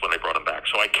cautious when they brought him back.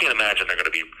 So I can't imagine they're going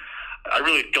to be. I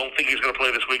really don't think he's going to play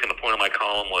this week, and the point of my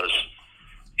column was,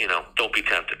 don't be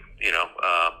tempted,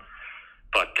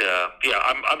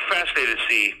 I'm fascinated to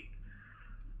see,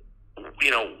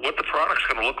 what the product's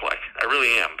going to look like. I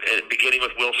really am. Beginning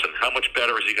with Wilson, how much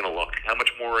better is he going to look? How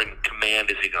much more in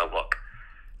command is he going to look?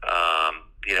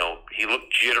 He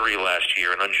looked jittery last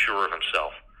year and unsure of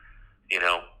himself.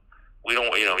 We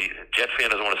don't, Jet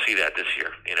fan doesn't want to see that this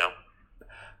year,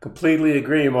 Completely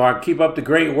agree, Mark. Keep up the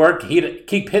great work.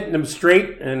 Keep hitting them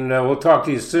straight, and we'll talk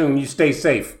to you soon. You stay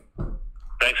safe.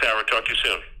 Thanks, Howard. Talk to you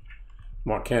soon.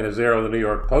 Mark Cannizzaro of the New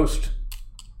York Post.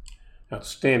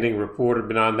 Outstanding reporter,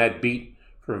 been on that beat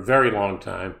for a very long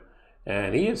time.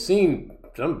 And he has seen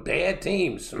some bad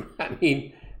teams.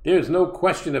 There's no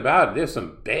question about it. There's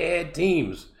some bad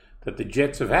teams that the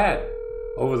Jets have had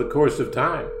over the course of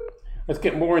time. Let's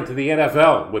get more into the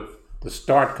NFL with the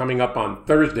start coming up on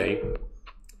Thursday.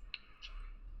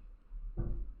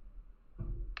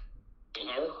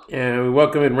 And we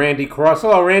welcome in Randy Cross.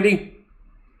 Hello, Randy.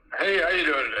 Hey, how you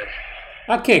doing today?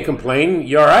 I can't complain.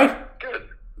 You all right? Good.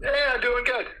 Yeah, doing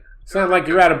good. Sound like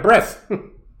you're out of breath.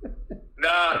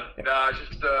 Nah.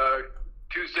 Just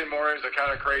Tuesday mornings are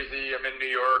kind of crazy. I'm in New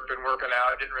York, been working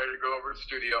out, getting ready to go over to the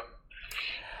studio.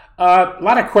 A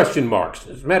lot of question marks.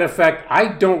 As a matter of fact, I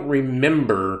don't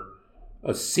remember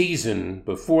a season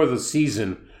before the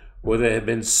season where there have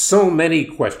been so many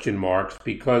question marks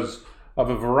because of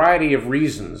a variety of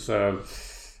reasons.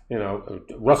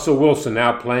 Russell Wilson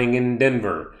now playing in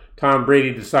Denver. Tom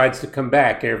Brady decides to come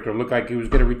back after it looked like he was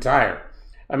going to retire.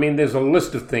 I mean, there's a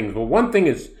list of things. But one thing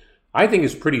I think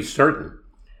is pretty certain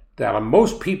that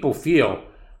most people feel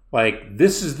like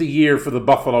this is the year for the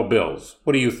Buffalo Bills.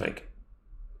 What do you think?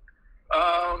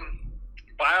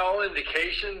 By all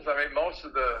indications, I mean, most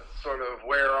of the sort of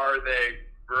where are they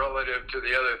relative to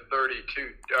the other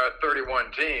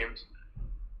 31 teams,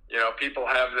 people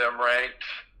have them ranked,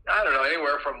 I don't know,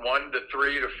 anywhere from 1 to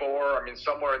 3 to 4. I mean,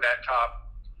 somewhere in that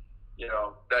top,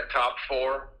 that top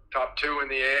 4, top 2 in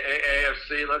the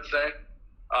AFC, let's say.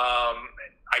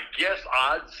 I guess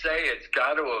odds say it's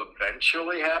got to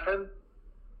eventually happen.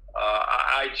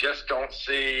 I just don't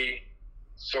see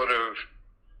sort of,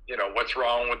 what's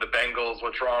wrong with the Bengals,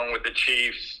 what's wrong with the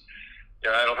Chiefs.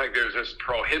 I don't think there's this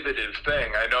prohibitive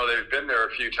thing. I know they've been there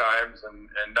a few times and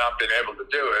not been able to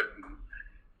do it. And,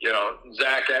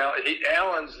 Zach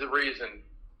Allen's the reason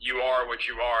you are what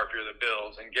you are if you're the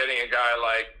Bills. And getting a guy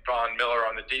like Von Miller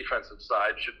on the defensive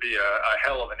side should be a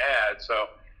hell of an add. So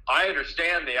I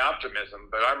understand the optimism,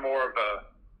 but I'm more of a,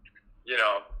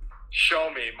 show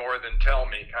me more than tell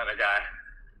me kind of guy.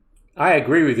 I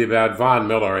agree with you about Von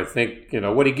Miller. I think,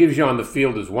 what he gives you on the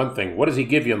field is one thing. What does he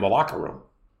give you in the locker room?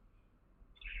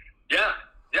 Yeah.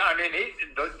 I mean,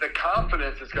 the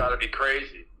confidence has got to be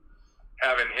crazy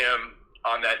having him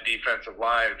on that defensive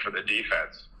line for the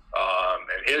defense.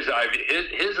 And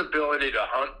his ability to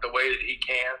hunt the way that he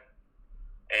can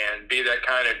and be that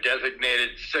kind of designated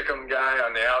sick'em guy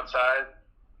on the outside.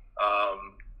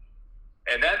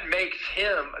 And that makes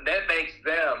them,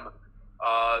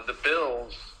 the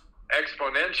Bills,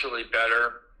 exponentially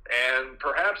better, and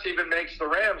perhaps even makes the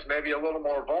Rams maybe a little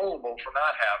more vulnerable for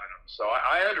not having them. So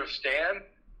I understand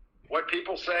what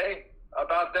people say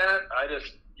about that. I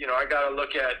just, I got to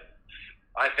look at,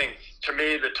 I think, to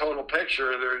me, the total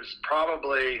picture, there's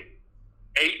probably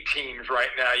 8 teams right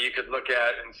now you could look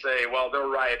at and say, well, they're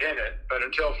right in it. But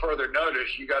until further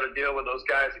notice, you got to deal with those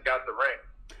guys that got the ring.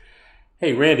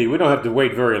 Hey, Randy, we don't have to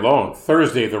wait very long.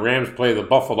 Thursday, the Rams play the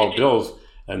Buffalo Bills,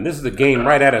 and this is the game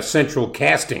right out of Central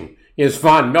Casting. Here's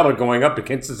Von Miller going up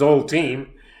against his old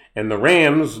team, and the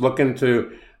Rams looking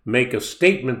to make a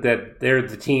statement that they're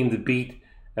the team that beat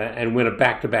and win a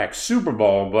back-to-back Super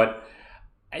Bowl. But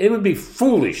it would be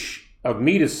foolish of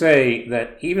me to say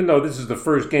that even though this is the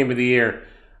first game of the year,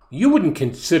 you wouldn't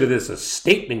consider this a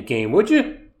statement game, would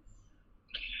you?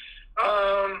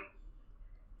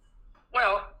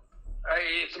 Well,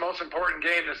 it's the most important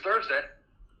game this Thursday.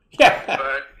 Yeah.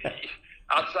 But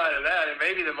outside of that, it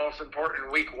may be the most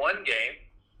important Week 1 game.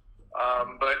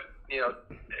 But,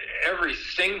 every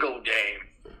single game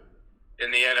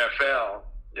in the NFL,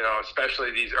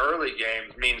 especially these early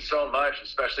games, means so much,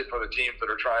 especially for the teams that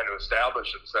are trying to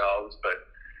establish themselves. But,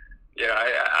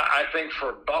 I think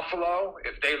for Buffalo,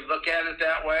 if they look at it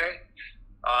that way,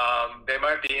 they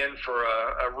might be in for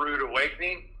a rude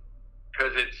awakening,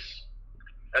 because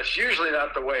that's usually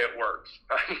not the way it works.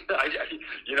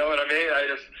 You know what I mean?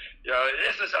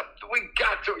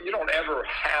 You don't ever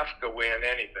have to win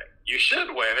anything. You should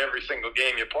win every single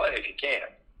game you play if you can.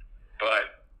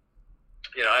 But,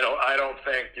 I don't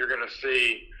think you're going to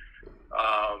see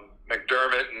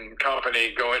McDermott and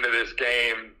company go into this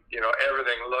game,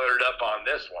 everything loaded up on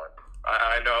this one.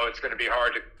 I know it's going to be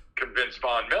hard to convince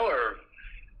Von Miller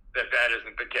that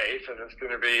isn't the case, and it's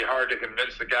going to be hard to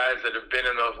convince the guys that have been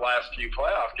in those last few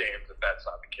playoff games that that's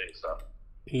not the case. So.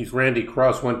 He's Randy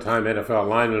Cross, one-time NFL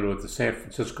lineman with the San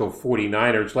Francisco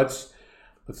 49ers. Let's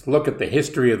look at the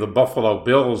history of the Buffalo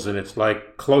Bills, and it's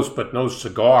like close but no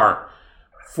cigar.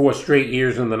 4 straight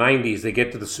years in the 90s, they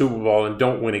get to the Super Bowl and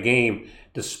don't win a game,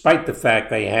 despite the fact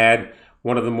they had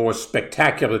one of the more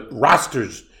spectacular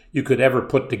rosters you could ever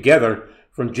put together,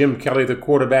 from Jim Kelly, the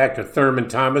quarterback, to Thurman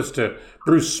Thomas, to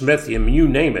Bruce Smith, you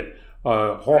name it,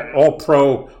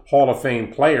 all-pro Hall of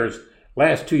Fame players.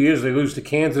 Last 2 years, they lose to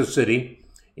Kansas City.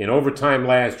 In overtime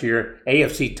last year,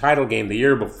 AFC title game the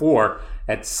year before.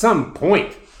 At some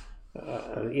point,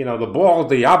 the ball,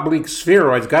 the oblique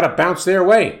spheroid's got to bounce their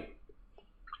way.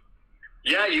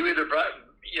 Yeah, you either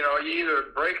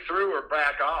break through or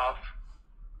back off.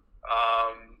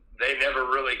 They never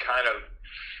really kind of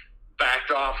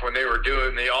backed off when they were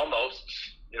doing the almost,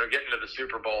 getting to the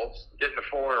Super Bowls. Getting to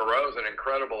 4 in a row is an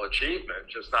incredible achievement.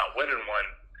 Just not winning one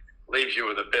leaves you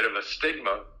with a bit of a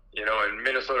stigma, and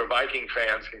Minnesota Viking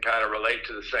fans can kind of relate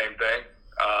to the same thing.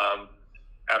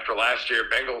 After last year,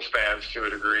 Bengals fans, to a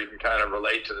degree, can kind of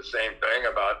relate to the same thing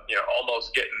about,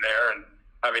 almost getting there and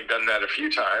having done that a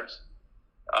few times.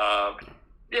 I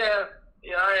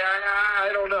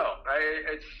don't know.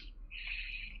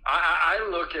 I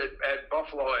look at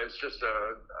Buffalo as just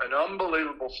an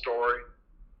unbelievable story.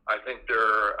 I think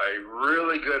they're a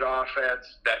really good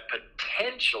offense that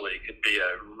potentially could be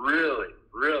a really,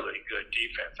 really good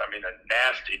defense. I mean, a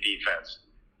nasty defense.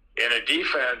 In a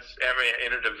defense,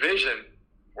 in a division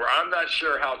where I'm not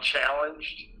sure how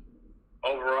challenged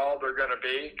overall they're going to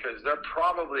be, because they're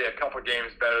probably a couple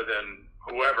games better than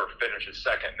whoever finishes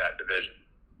second in that division.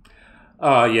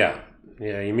 Yeah.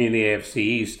 You mean the AFC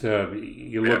East?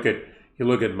 You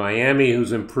look at Miami,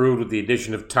 who's improved with the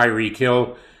addition of Tyreek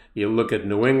Hill. You look at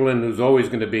New England, who's always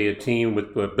going to be a team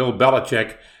with Bill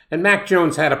Belichick, and Mac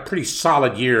Jones had a pretty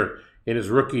solid year in his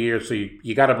rookie year, so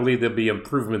you got to believe there'll be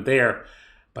improvement there.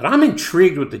 But I'm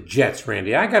intrigued with the Jets,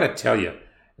 Randy. I got to tell you,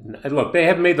 look, they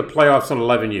haven't made the playoffs in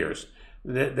 11 years.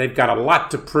 They've got a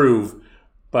lot to prove.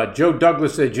 But Joe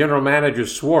Douglas, the general manager,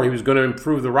 swore he was going to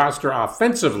improve the roster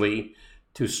offensively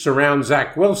to surround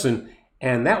Zach Wilson.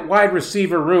 And that wide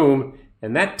receiver room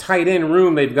and that tight end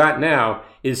room they've got now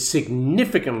is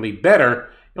significantly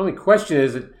better. The only question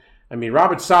is,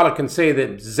 Robert Saleh can say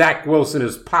that Zach Wilson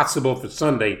is possible for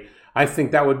Sunday. I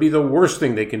think that would be the worst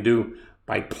thing they can do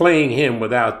by playing him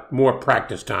without more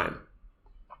practice time.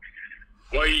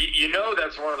 Well,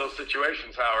 that's one of those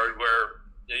situations, Howard, where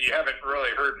you haven't really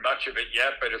heard much of it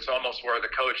yet, but it's almost where the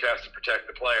coach has to protect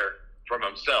the player from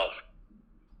himself.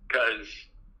 Because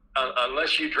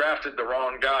unless you drafted the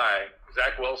wrong guy,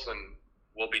 Zach Wilson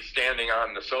will be standing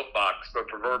on the soapbox, the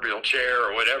proverbial chair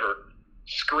or whatever,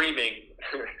 screaming,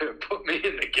 put me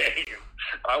in the game.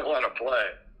 I want to play.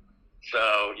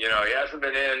 So, he hasn't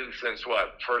been in since,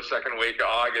 first, second week of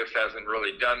August, hasn't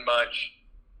really done much.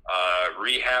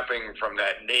 Rehabbing from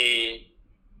that knee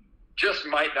just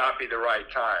might not be the right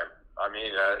time.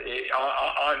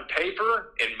 On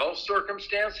paper, in most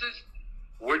circumstances,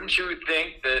 wouldn't you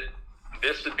think that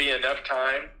this would be enough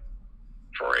time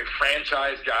for a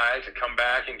franchise guy to come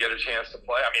back and get a chance to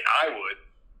play? I would.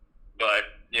 But,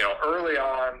 early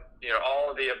on,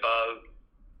 all of the above,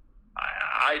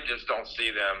 I just don't see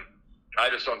them. I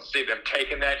just don't see them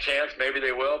taking that chance. Maybe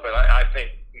they will, but I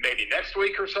think maybe next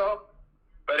week or so.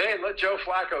 But, hey, let Joe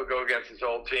Flacco go against his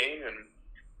old team and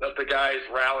let the guys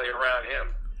rally around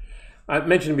him. I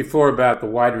mentioned before about the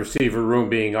wide receiver room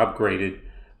being upgraded.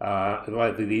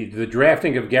 The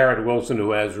drafting of Garrett Wilson,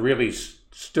 who has really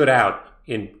stood out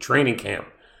in training camp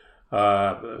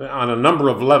on a number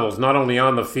of levels, not only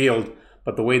on the field,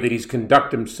 but the way that he's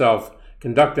conducted himself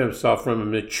from a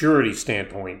maturity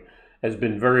standpoint has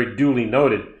been very duly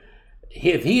noted.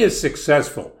 If he is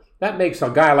successful, that makes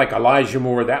a guy like Elijah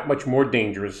Moore that much more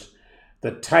dangerous. The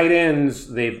tight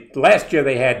ends, last year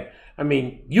they had,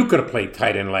 you could have played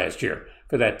tight end last year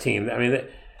for that team.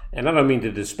 And I don't mean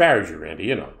to disparage you,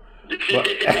 Randy,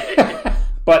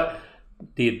 But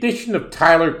the addition of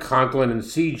Tyler Conklin and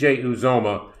C.J.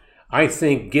 Uzomah, I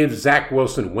think, gives Zach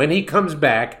Wilson, when he comes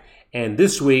back, and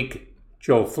this week,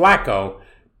 Joe Flacco,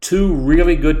 two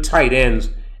really good tight ends.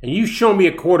 And you show me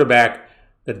a quarterback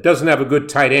that doesn't have a good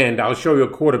tight end, I'll show you a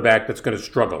quarterback that's going to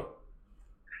struggle.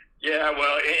 Yeah,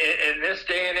 well, in this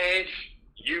day and age,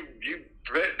 you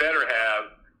better have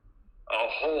a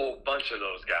whole bunch of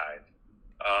those guys,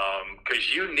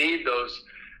 because you need those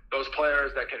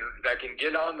players that can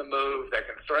get on the move, that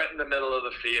can threaten the middle of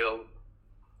the field,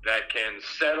 that can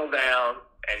settle down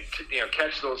and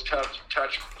catch those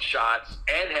touch shots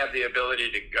and have the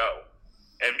ability to go.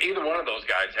 And either one of those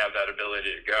guys have that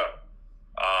ability to go.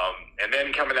 And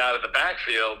then coming out of the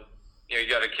backfield, you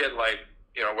got a kid like,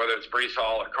 whether it's Breece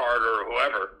Hall or Carter or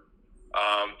whoever,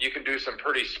 you can do some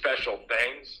pretty special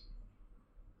things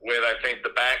with, I think, the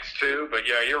backs too. But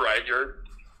yeah, you're right.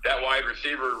 That wide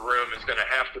receiver room is going to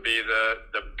have to be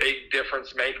the big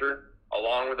difference maker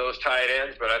along with those tight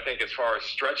ends. But I think as far as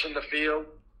stretching the field,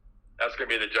 that's going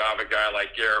to be the job of a guy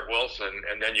like Garrett Wilson.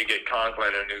 And then you get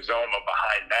Conklin and Uzomah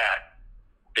behind that,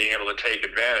 being able to take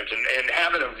advantage. And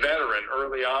having a veteran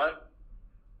early on,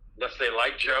 let's say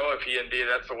like Joe, if he indeed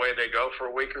that's the way they go for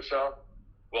a week or so,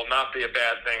 will not be a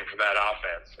bad thing for that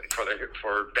offense and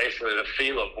for basically the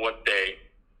feel of what they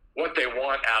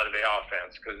want out of the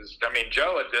offense. Because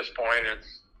Joe at this point,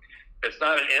 it's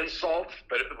not an insult,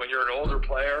 but when you're an older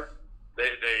player,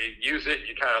 they use it.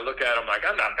 You kind of look at him like,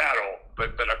 I'm not that old,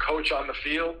 but a coach on the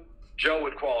field, Joe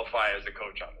would qualify as a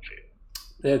coach on the field.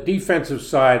 The defensive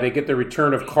side, they get the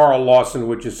return of Carl Lawson,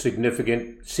 which is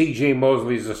significant. C.J.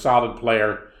 Mosley is a solid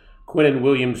player. Quinnen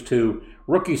Williams, too.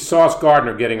 Rookie Sauce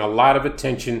Gardner getting a lot of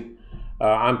attention.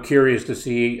 I'm curious to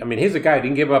see. Here's a guy who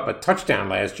didn't give up a touchdown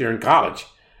last year in college.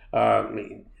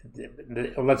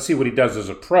 Let's see what he does as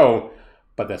a pro.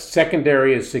 But the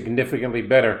secondary is significantly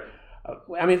better.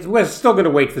 I mean, we're still going to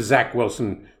wait for Zach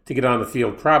Wilson to get on the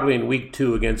field, probably in week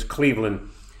 2 against Cleveland.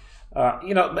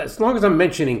 As long as I'm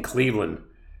mentioning Cleveland,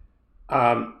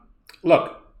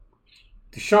 look,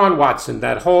 Deshaun Watson,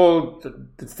 that whole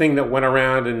the thing that went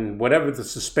around, and whatever the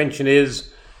suspension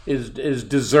is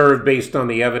deserved based on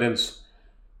the evidence.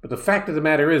 But the fact of the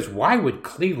matter is, why would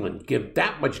Cleveland give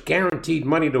that much guaranteed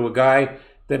money to a guy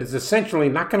that is essentially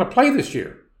not going to play this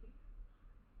year?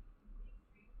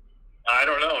 I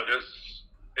don't know.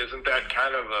 Isn't that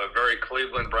kind of a very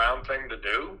Cleveland Brown thing to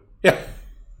do? Yeah.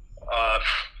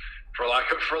 For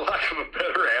lack of a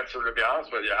better answer, to be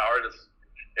honest with you, Howard,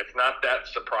 it's not that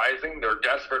surprising. They're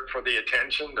desperate for the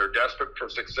attention. They're desperate for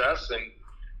success, and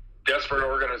desperate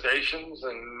organizations,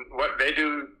 and what they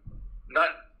do, not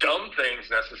dumb things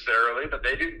necessarily, but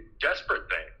they do desperate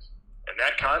things. And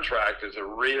that contract is a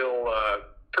real,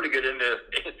 pretty good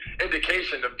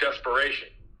indication of desperation.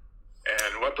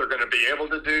 And what they're going to be able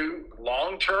to do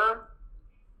long term,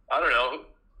 I don't know.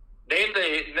 Name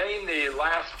the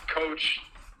last coach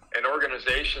and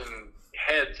organization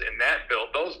heads in that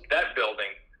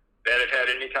building that have had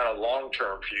any kind of long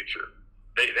term future.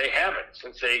 They haven't.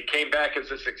 Since they came back as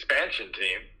this expansion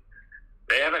team,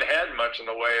 they haven't had much in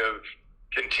the way of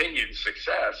continued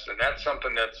success, and that's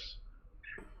something that's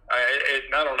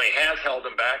it not only has held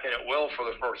them back, and it will for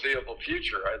the foreseeable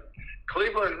future.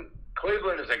 Cleveland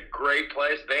is a great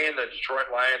place. They and the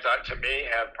Detroit Lions, to me,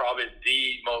 have probably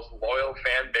the most loyal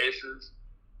fan bases,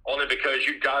 only because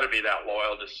you've got to be that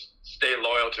loyal to stay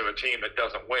loyal to a team that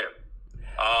doesn't win.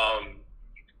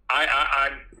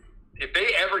 If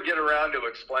they ever get around to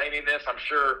explaining this, I'm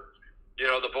sure,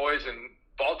 the boys in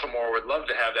Baltimore would love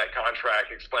to have that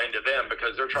contract explained to them,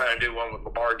 because they're trying to do one with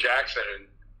Lamar Jackson and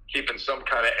keeping some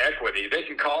kind of equity. They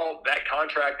can call that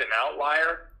contract an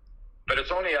outlier, but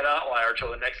it's only an outlier till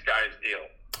the next guy's deal.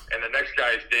 And the next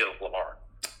guy's deal is Lamar.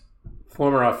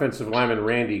 Former offensive lineman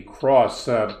Randy Cross.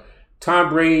 Tom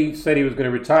Brady said he was going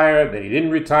to retire, then he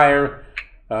didn't retire.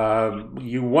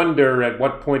 You wonder at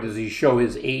what point does he show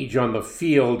his age on the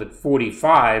field at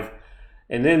 45?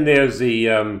 And then there's the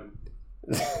I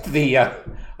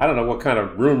don't know what kind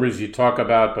of rumors you talk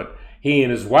about, but he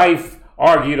and his wife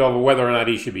argued over whether or not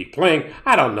he should be playing.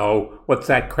 I don't know what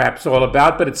that crap's all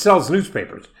about, but it sells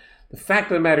newspapers. The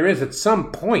fact of the matter is, at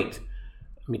some point,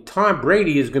 Tom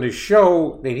Brady is going to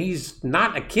show that he's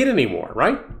not a kid anymore,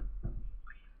 right?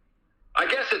 I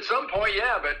guess at some point,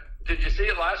 yeah, but did you see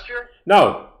it last year?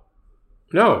 No.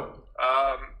 The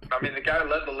guy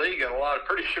led the league in a lot of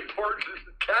pretty important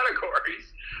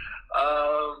categories.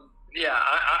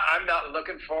 I'm not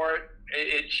looking for it.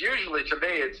 It's usually, to me,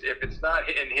 if it's not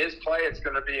in his play, it's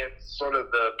going to be in sort of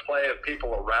the play of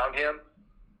people around him.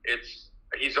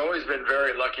 He's always been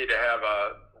very lucky to have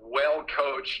a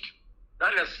well-coached,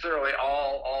 not necessarily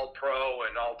all pro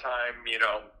and all-time,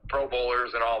 Pro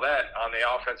Bowlers and all that on the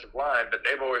offensive line, but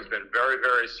they've always been very,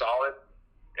 very solid.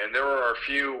 And there were a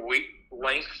few weak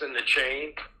links in the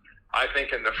chain, I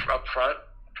think, up front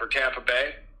for Tampa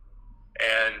Bay.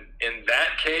 And in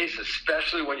that case,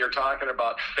 especially when you're talking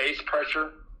about face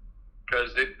pressure,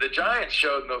 because the Giants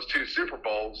showed in those 2 Super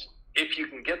Bowls, if you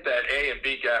can get that A and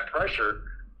B gap pressure,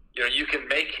 you can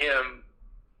make him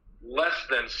less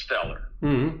than stellar.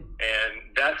 Mm-hmm. And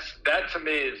that to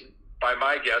me is, by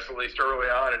my guess, at least early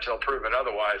on until proven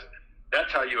otherwise,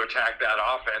 that's how you attack that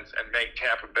offense and make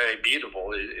Tampa Bay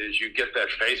beatable, is you get that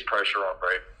face pressure on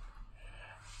Brady.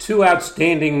 2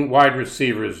 outstanding wide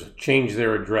receivers change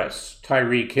their address.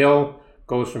 Tyreek Hill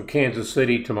goes from Kansas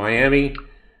City to Miami.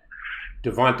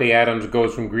 Davante Adams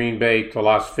goes from Green Bay to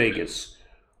Las Vegas.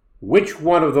 Which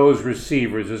one of those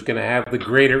receivers is going to have the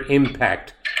greater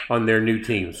impact on their new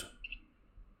teams?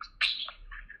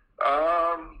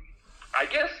 I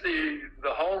guess the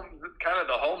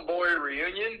homeboy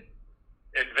reunion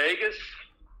in Vegas.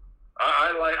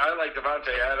 I like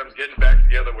Davante Adams getting back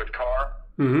together with Carr.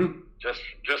 Mm-hmm.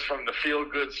 Just from the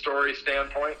feel-good story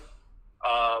standpoint.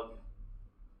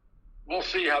 We'll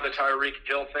see how the Tyreek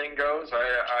Hill thing goes.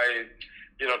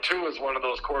 Tua is one of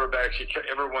those quarterbacks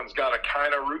everyone's got to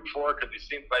kind of root for, because he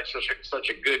seems like such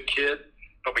a good kid,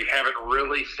 but we haven't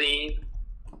really seen,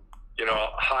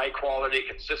 high-quality,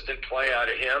 consistent play out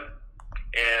of him.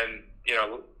 And,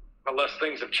 unless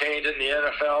things have changed in the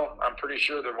NFL, I'm pretty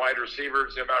sure the wide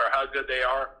receivers, no matter how good they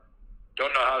are,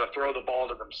 don't know how to throw the ball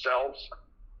to themselves.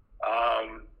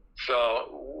 So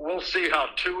we'll see how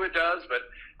Tua does, but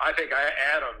I think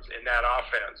Adams in that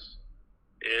offense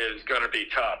is going to be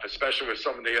tough, especially with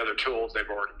some of the other tools they've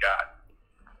already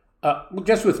got.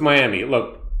 Just with Miami,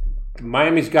 look,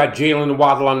 Miami's got Jalen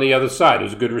Waddle on the other side,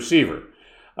 who's a good receiver.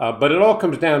 But it all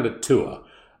comes down to Tua.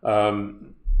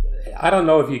 I don't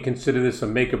know if you consider this a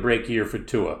make or break year for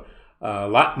Tua.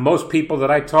 Most people that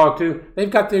I talk to,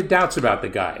 they've got their doubts about the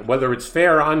guy, whether it's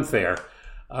fair or unfair.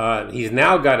 He's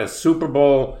now got a Super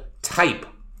Bowl type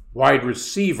wide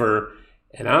receiver,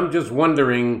 and I'm just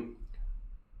wondering,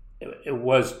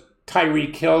 was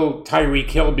Tyreek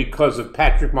Hill because of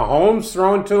Patrick Mahomes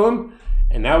throwing to him?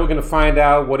 And now we're going to find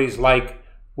out what he's like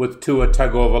with Tua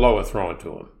Tagovailoa throwing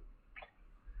to him.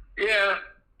 Yeah,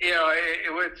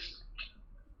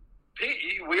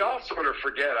 we all sort of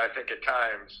forget, I think, at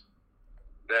times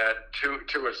that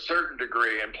to a certain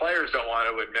degree, and players don't want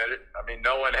to admit it. I mean,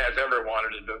 no one has ever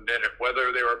wanted to admit it,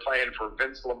 whether they were playing for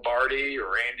Vince Lombardi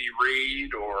or Andy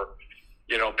Reid or,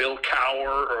 Bill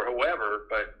Cowher or whoever.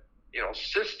 But,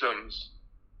 systems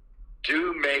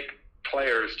do make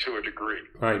players to a degree.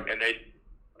 Right.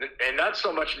 And not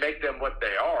so much make them what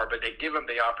they are, but they give them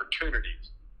the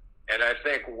opportunities. And I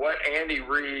think what Andy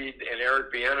Reid and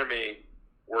Eric Bieniemy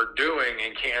were doing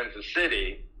in Kansas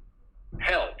City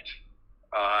helped.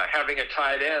 Having a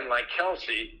tight end like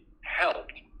Kelsey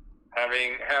helped.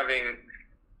 Having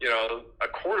a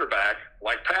quarterback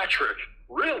like Patrick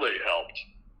really helped.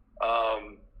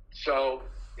 So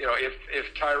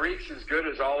if Tyreek's as good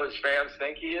as all his fans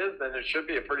think he is, then it should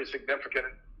be a pretty significant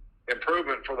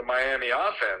improvement for the Miami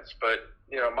offense. But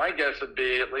my guess would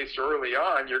be, at least early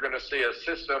on, you're going to see a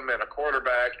system and a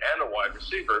quarterback and a wide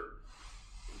receiver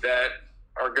that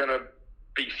are going to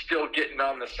be still getting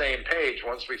on the same page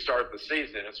once we start the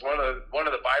season. It's one of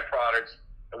the byproducts,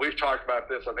 and we've talked about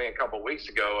this, I think, a couple of weeks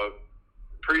ago, of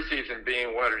preseason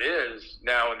being what it is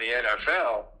now in the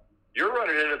NFL. You're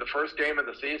running into the first game of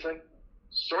the season,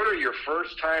 sort of your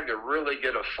first time to really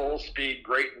get a full-speed,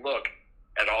 great look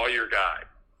at all your guys.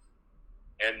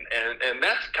 And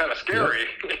that's kind of scary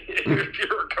if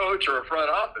you're a coach or a front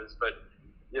office. But,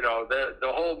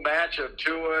 the whole match of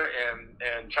Tua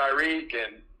and Tyreek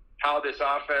and how this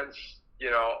offense,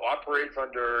 operates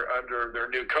under their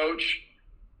new coach,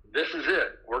 this is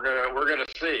it. We're gonna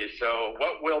see. So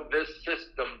what will this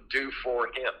system do for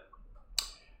him?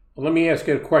 Well, let me ask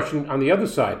you a question on the other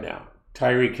side now.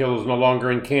 Tyreek Hill is no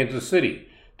longer in Kansas City.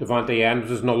 Davante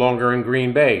Adams is no longer in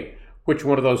Green Bay. Which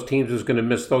one of those teams is going to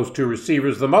miss those two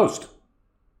receivers the most?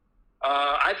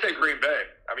 I'd say Green Bay.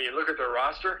 I mean, you look at their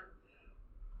roster.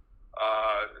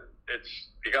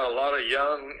 You got a lot of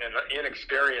young and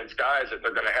inexperienced guys that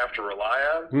they're going to have to rely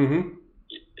on. Mm-hmm.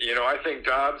 I think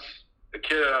Dobbs, the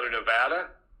kid out of Nevada,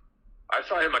 I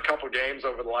saw him a couple games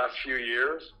over the last few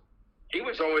years. He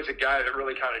was always a guy that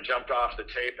really kind of jumped off the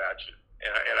tape at you.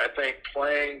 And I think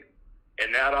playing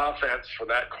in that offense for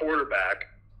that quarterback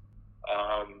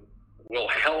will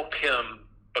help him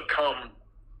become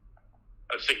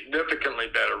a significantly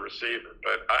better receiver.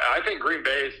 But I think Green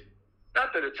Bay's,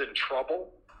 not that it's in trouble,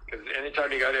 because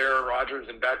anytime you got Aaron Rodgers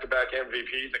and back-to-back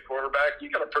MVPs at quarterback, you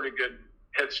got a pretty good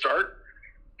head start.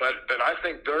 But I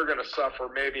think they're going to suffer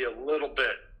maybe a little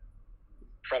bit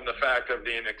from the fact of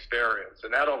the inexperience.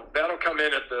 And that'll come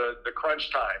in at the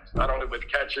crunch times, not only with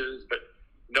catches, but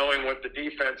knowing what the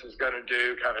defense is going to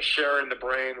do, kind of sharing the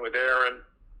brain with Aaron,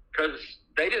 because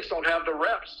they just don't have the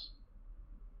reps.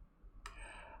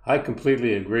 I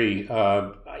completely agree.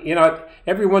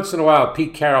 Every once in a while,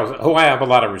 Pete Carroll, who I have a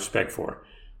lot of respect for,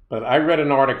 but I read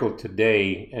an article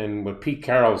today, and what Pete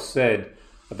Carroll said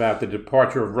about the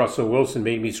departure of Russell Wilson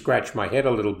made me scratch my head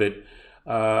a little bit.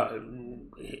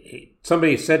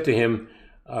 Somebody said to him,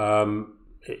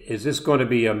 is this going to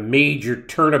be a major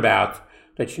turnabout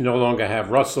that you no longer have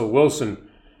Russell Wilson?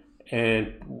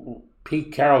 And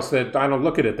Pete Carroll said, I don't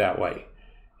look at it that way.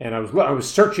 And I was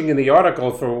searching in the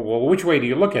article for, well, which way do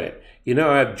you look at it?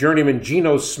 I have journeyman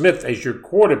Geno Smith as your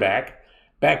quarterback,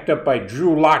 backed up by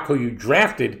Drew Lock, who you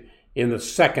drafted in the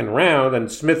second round,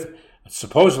 and Smith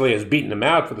supposedly has beaten him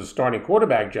out for the starting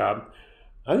quarterback job.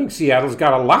 I think Seattle's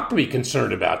got a lot to be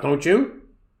concerned about, don't you?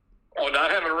 Oh,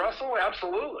 not having Russell?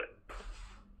 Absolutely.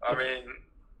 I mean,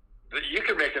 you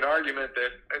could make an argument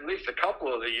that at least a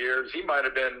couple of the years he might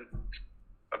have been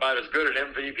about as good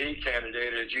an MVP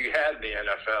candidate as you had in the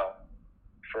NFL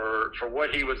for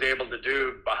what he was able to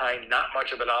do behind not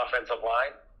much of an offensive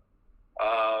line.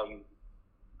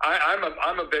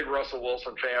 I'm a big Russell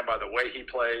Wilson fan by the way he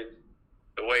plays,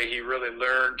 the way he really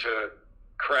learned to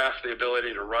craft the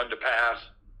ability to run to pass.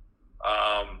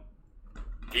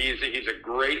 He's a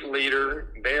great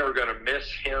leader. They are going to miss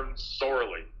him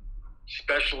sorely,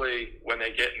 especially when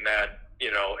they get in that,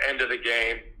 end of the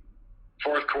game,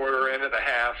 fourth quarter, end of the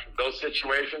half. Those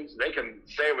situations, they can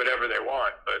say whatever they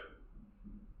want. But,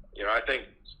 I think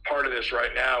part of this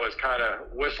right now is kind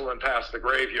of whistling past the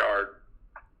graveyard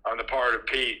on the part of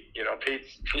Pete. You know,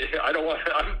 Pete's. I'm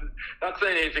not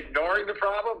saying he's ignoring the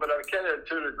problem, but I can,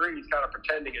 to a degree, he's kind of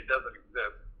pretending it doesn't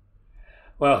exist.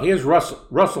 Well, here's Russell.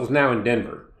 Russell's now in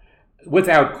Denver.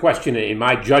 Without question, in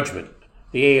my judgment,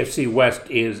 the AFC West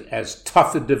is as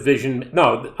tough a division.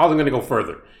 No, I'm going to go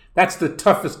further. That's the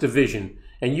toughest division,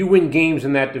 and you win games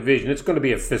in that division, it's going to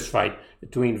be a fist fight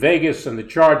between Vegas and the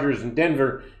Chargers and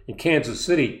Denver and Kansas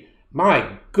City.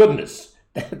 My goodness,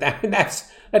 that's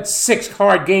 6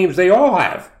 hard games they all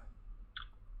have.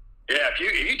 Yeah, if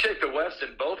you take the West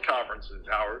in both conferences,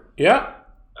 Howard. Yeah.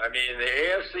 I mean, the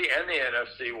AFC and the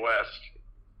NFC West.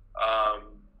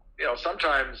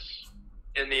 Sometimes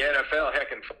in the NFL,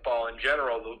 heck, in football in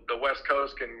general, the West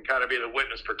Coast can kind of be the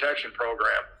witness protection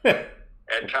program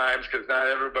at times, because not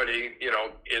everybody,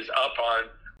 is up on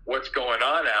what's going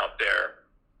on out there.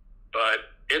 But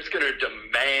it's going to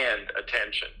demand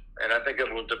attention. And I think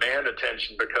it will demand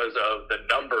attention because of the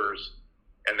numbers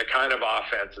and the kind of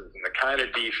offenses and the kind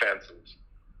of defenses.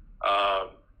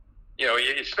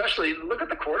 Especially look at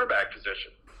the quarterback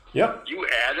position. Yep. You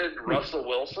added Russell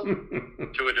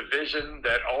Wilson to a division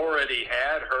that already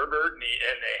had Herbert and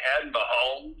they had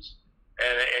Mahomes,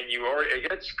 and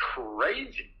it's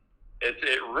crazy.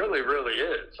 It really, really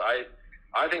is.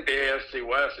 I think the AFC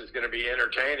West is going to be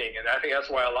entertaining, and I think that's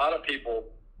why a lot of people,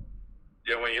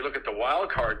 when you look at the wild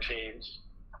card teams,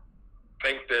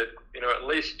 think that at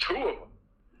least 2 of them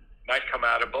might come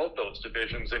out of both those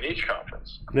divisions in each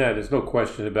conference. Yeah, there's no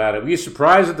question about it. Were you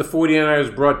surprised that the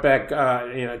 49ers brought back,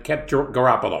 kept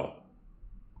Garoppolo?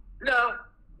 No,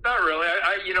 not really.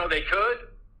 They could,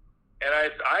 and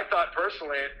I thought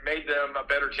personally it made them a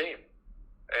better team.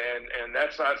 And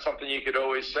that's not something you could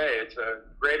always say. It's a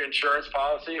great insurance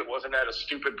policy. It wasn't at a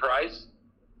stupid price,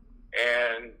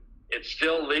 and it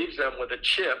still leaves them with a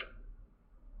chip.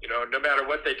 No matter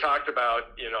what they talked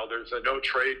about, there's a no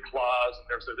trade clause, and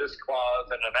there's a this clause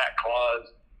and a that clause.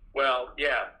 Well,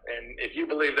 yeah, and if you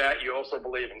believe that, you also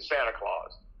believe in Santa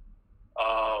Claus,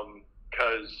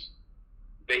 because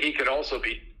he can also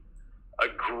be a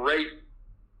great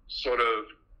sort of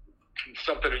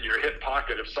something in your hip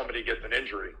pocket if somebody gets an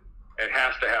injury and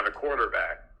has to have a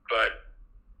quarterback. But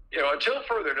until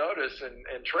further notice,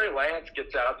 and Trey Lance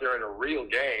gets out there in a real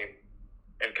game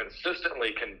and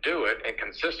consistently can do it and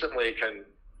consistently can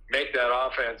make that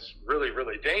offense really,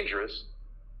 really dangerous,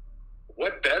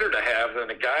 what better to have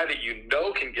than a guy that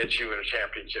can get you in a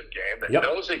championship game, that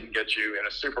knows he can get you in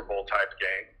a Super Bowl type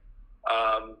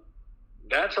game.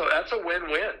 That's a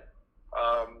win-win.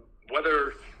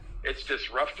 Whether it's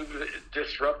disruptive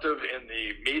in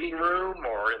the meeting room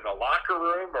or in the locker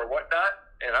room or whatnot,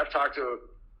 and I've talked to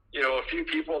a few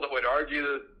people that would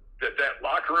argue that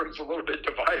locker room's a little bit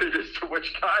divided as to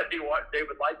which guy they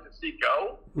would like to see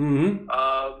go. Mm-hmm.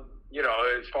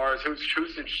 As far as who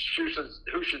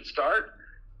should start,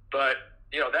 but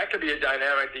that could be a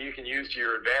dynamic that you can use to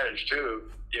your advantage too.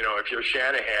 If you're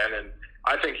Shanahan, and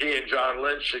I think he and John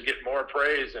Lynch should get more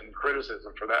praise and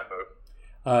criticism for that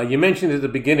move. You mentioned at the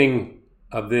beginning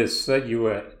of this that you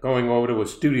were going over to a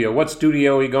studio. What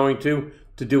studio are you going to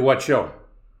do what show?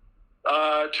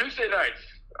 Tuesday nights.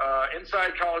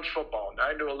 Inside College Football,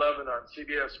 9 to 11 on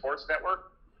CBS Sports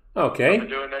Network. Okay. I've been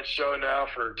doing that show now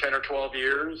for 10 or 12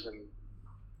 years, and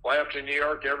fly up to New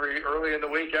York early in the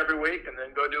week, every week, and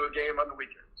then go do a game on the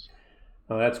weekends.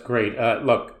 Oh, that's great.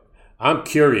 Look, I'm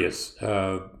curious.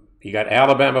 You got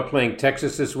Alabama playing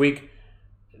Texas this week.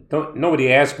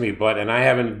 Nobody asked me, and I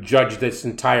haven't judged this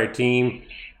entire team.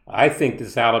 I think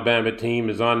this Alabama team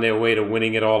is on their way to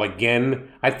winning it all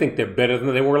again. I think they're better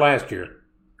than they were last year.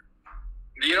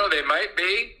 They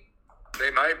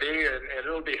might be. And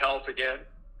it'll be health again.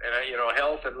 And,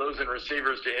 health and losing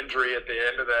receivers to injury at the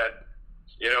end of that,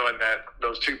 and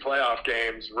those 2 playoff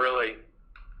games really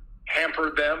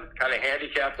hampered them, kind of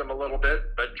handicapped them a little bit.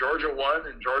 But Georgia won,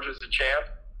 and Georgia's the champ.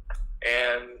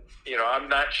 And, I'm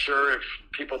not sure if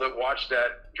people that watched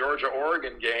that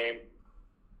Georgia-Oregon game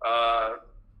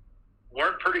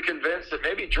weren't pretty convinced that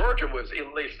maybe Georgia was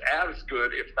at least as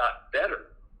good, if not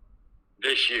better,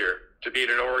 this year to beat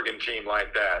an Oregon team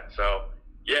like that. So,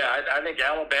 yeah, I think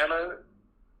Alabama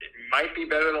might be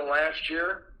better than last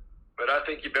year, but I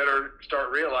think you better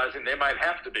start realizing they might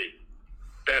have to be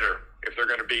better if they're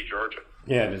going to beat Georgia.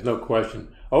 Yeah, there's no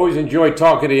question. Always enjoy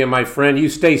talking to you, my friend. You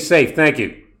stay safe. Thank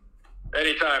you.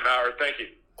 Anytime, Howard. Thank you.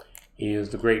 He is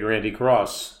the great Randy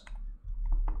Cross.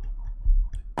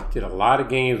 Did a lot of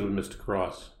games with Mr.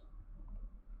 Cross.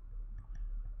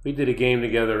 We did a game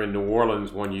together in New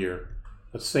Orleans one year,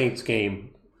 a Saints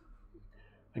game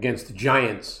against the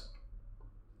Giants.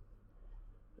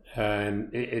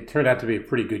 And it turned out to be a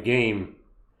pretty good game.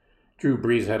 Drew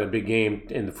Brees had a big game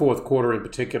in the fourth quarter in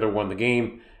particular, won the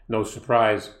game, no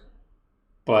surprise.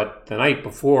 But the night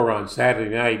before on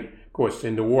Saturday night, of course,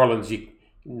 in New Orleans,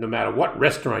 no matter what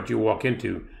restaurant you walk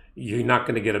into, you're not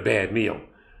going to get a bad meal.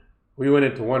 We went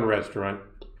into one restaurant.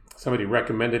 Somebody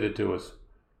recommended it to us.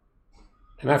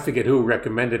 And I forget who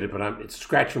recommended it, but it's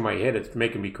scratching my head. It's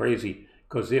making me crazy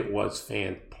because it was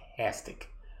fantastic.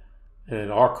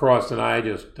 And R. Cross and I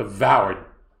just devoured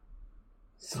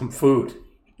some food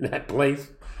in that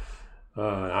place.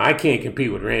 I can't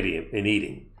compete with Randy in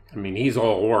eating. I mean, he's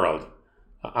all world.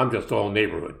 I'm just all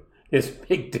neighborhood. There's a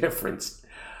big difference.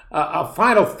 A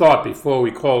final thought before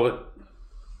we call it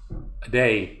a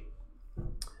day.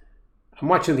 I'm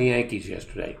watching the Yankees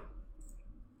yesterday.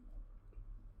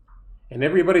 And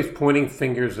everybody's pointing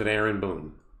fingers at Aaron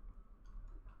Boone.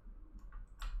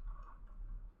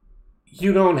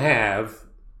 You don't have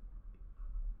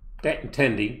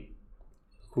Benintendi,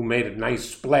 who made a nice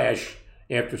splash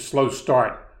after a slow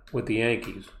start with the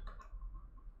Yankees.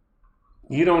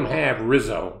 You don't have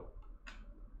Rizzo.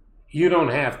 You don't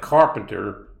have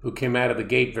Carpenter, who came out of the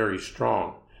gate very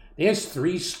strong. There's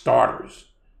 3 starters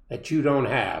that you don't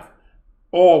have,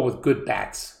 all with good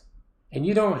bats. And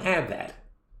you don't have that.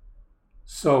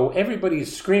 So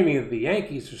everybody's screaming that the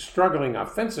Yankees are struggling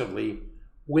offensively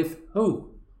with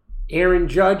who? Aaron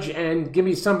Judge and give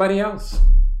me somebody else.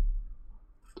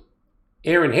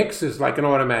 Aaron Hicks is like an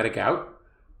automatic out.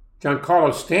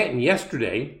 Giancarlo Stanton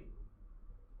yesterday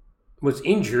was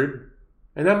injured,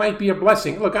 and that might be a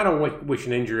blessing. Look, I don't wish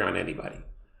an injury on anybody.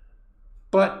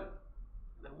 But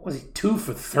was he 2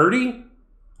 for 30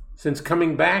 since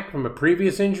coming back from a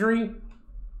previous injury?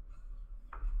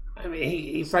 I mean,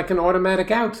 he's like an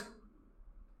automatic out.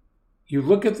 You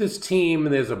look at this team,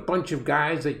 and there's a bunch of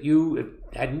guys that you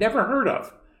had never heard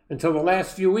of until the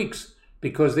last few weeks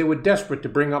because they were desperate to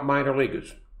bring up minor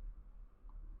leaguers.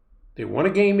 They won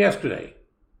a game yesterday.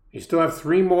 You still have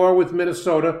 3 more with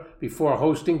Minnesota before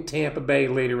hosting Tampa Bay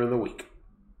later in the week.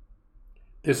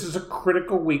 This is a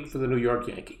critical week for the New York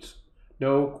Yankees.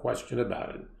 No question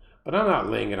about it. But I'm not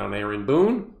laying it on Aaron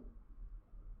Boone.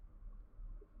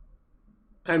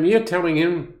 I mean, you're telling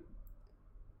him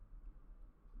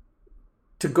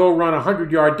to go run a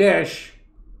 100-yard dash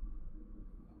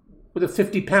with a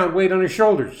 50-pound weight on his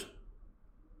shoulders.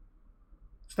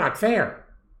 It's not fair.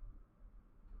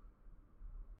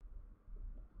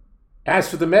 As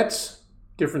for the Mets,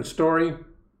 different story.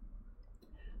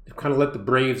 They've kind of let the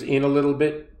Braves in a little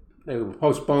bit. They were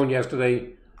postponed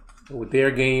yesterday with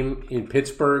their game in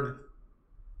Pittsburgh.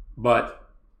 But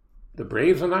the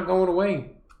Braves are not going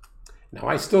away. Now,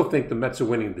 I still think the Mets are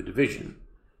winning the division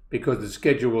because the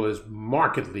schedule is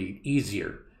markedly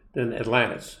easier than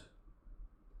Atlanta's.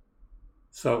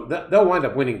 So they'll wind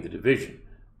up winning the division.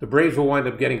 The Braves will wind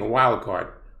up getting a wild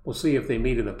card. We'll see if they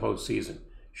meet in the postseason.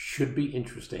 Should be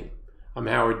interesting. I'm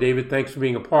Howard David. Thanks for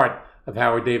being a part of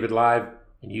Howard David Live,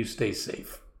 and you stay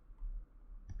safe.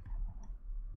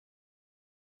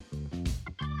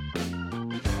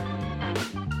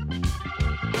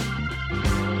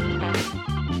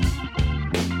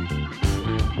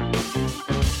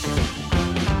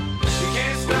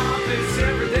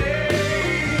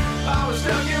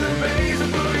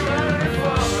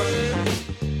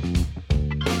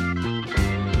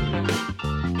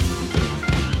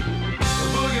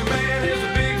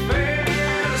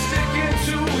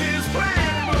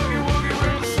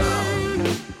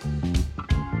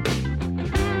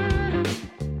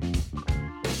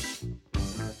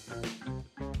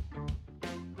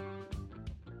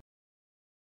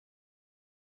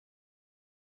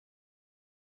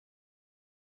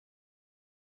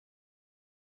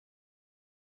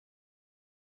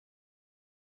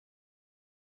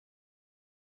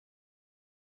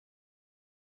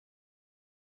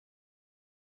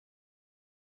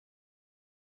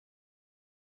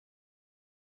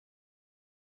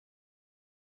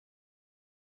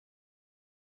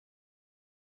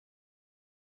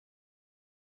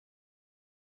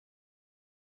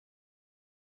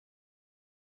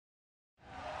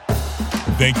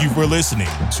 Thank you for listening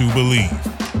to Believe.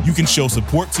 You can show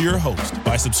support to your host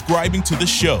by subscribing to the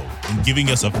show and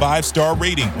giving us a 5-star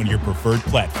rating on your preferred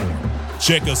platform.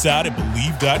 Check us out at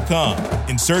Believe.com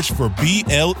and search for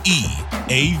BLEAV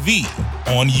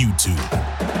on YouTube.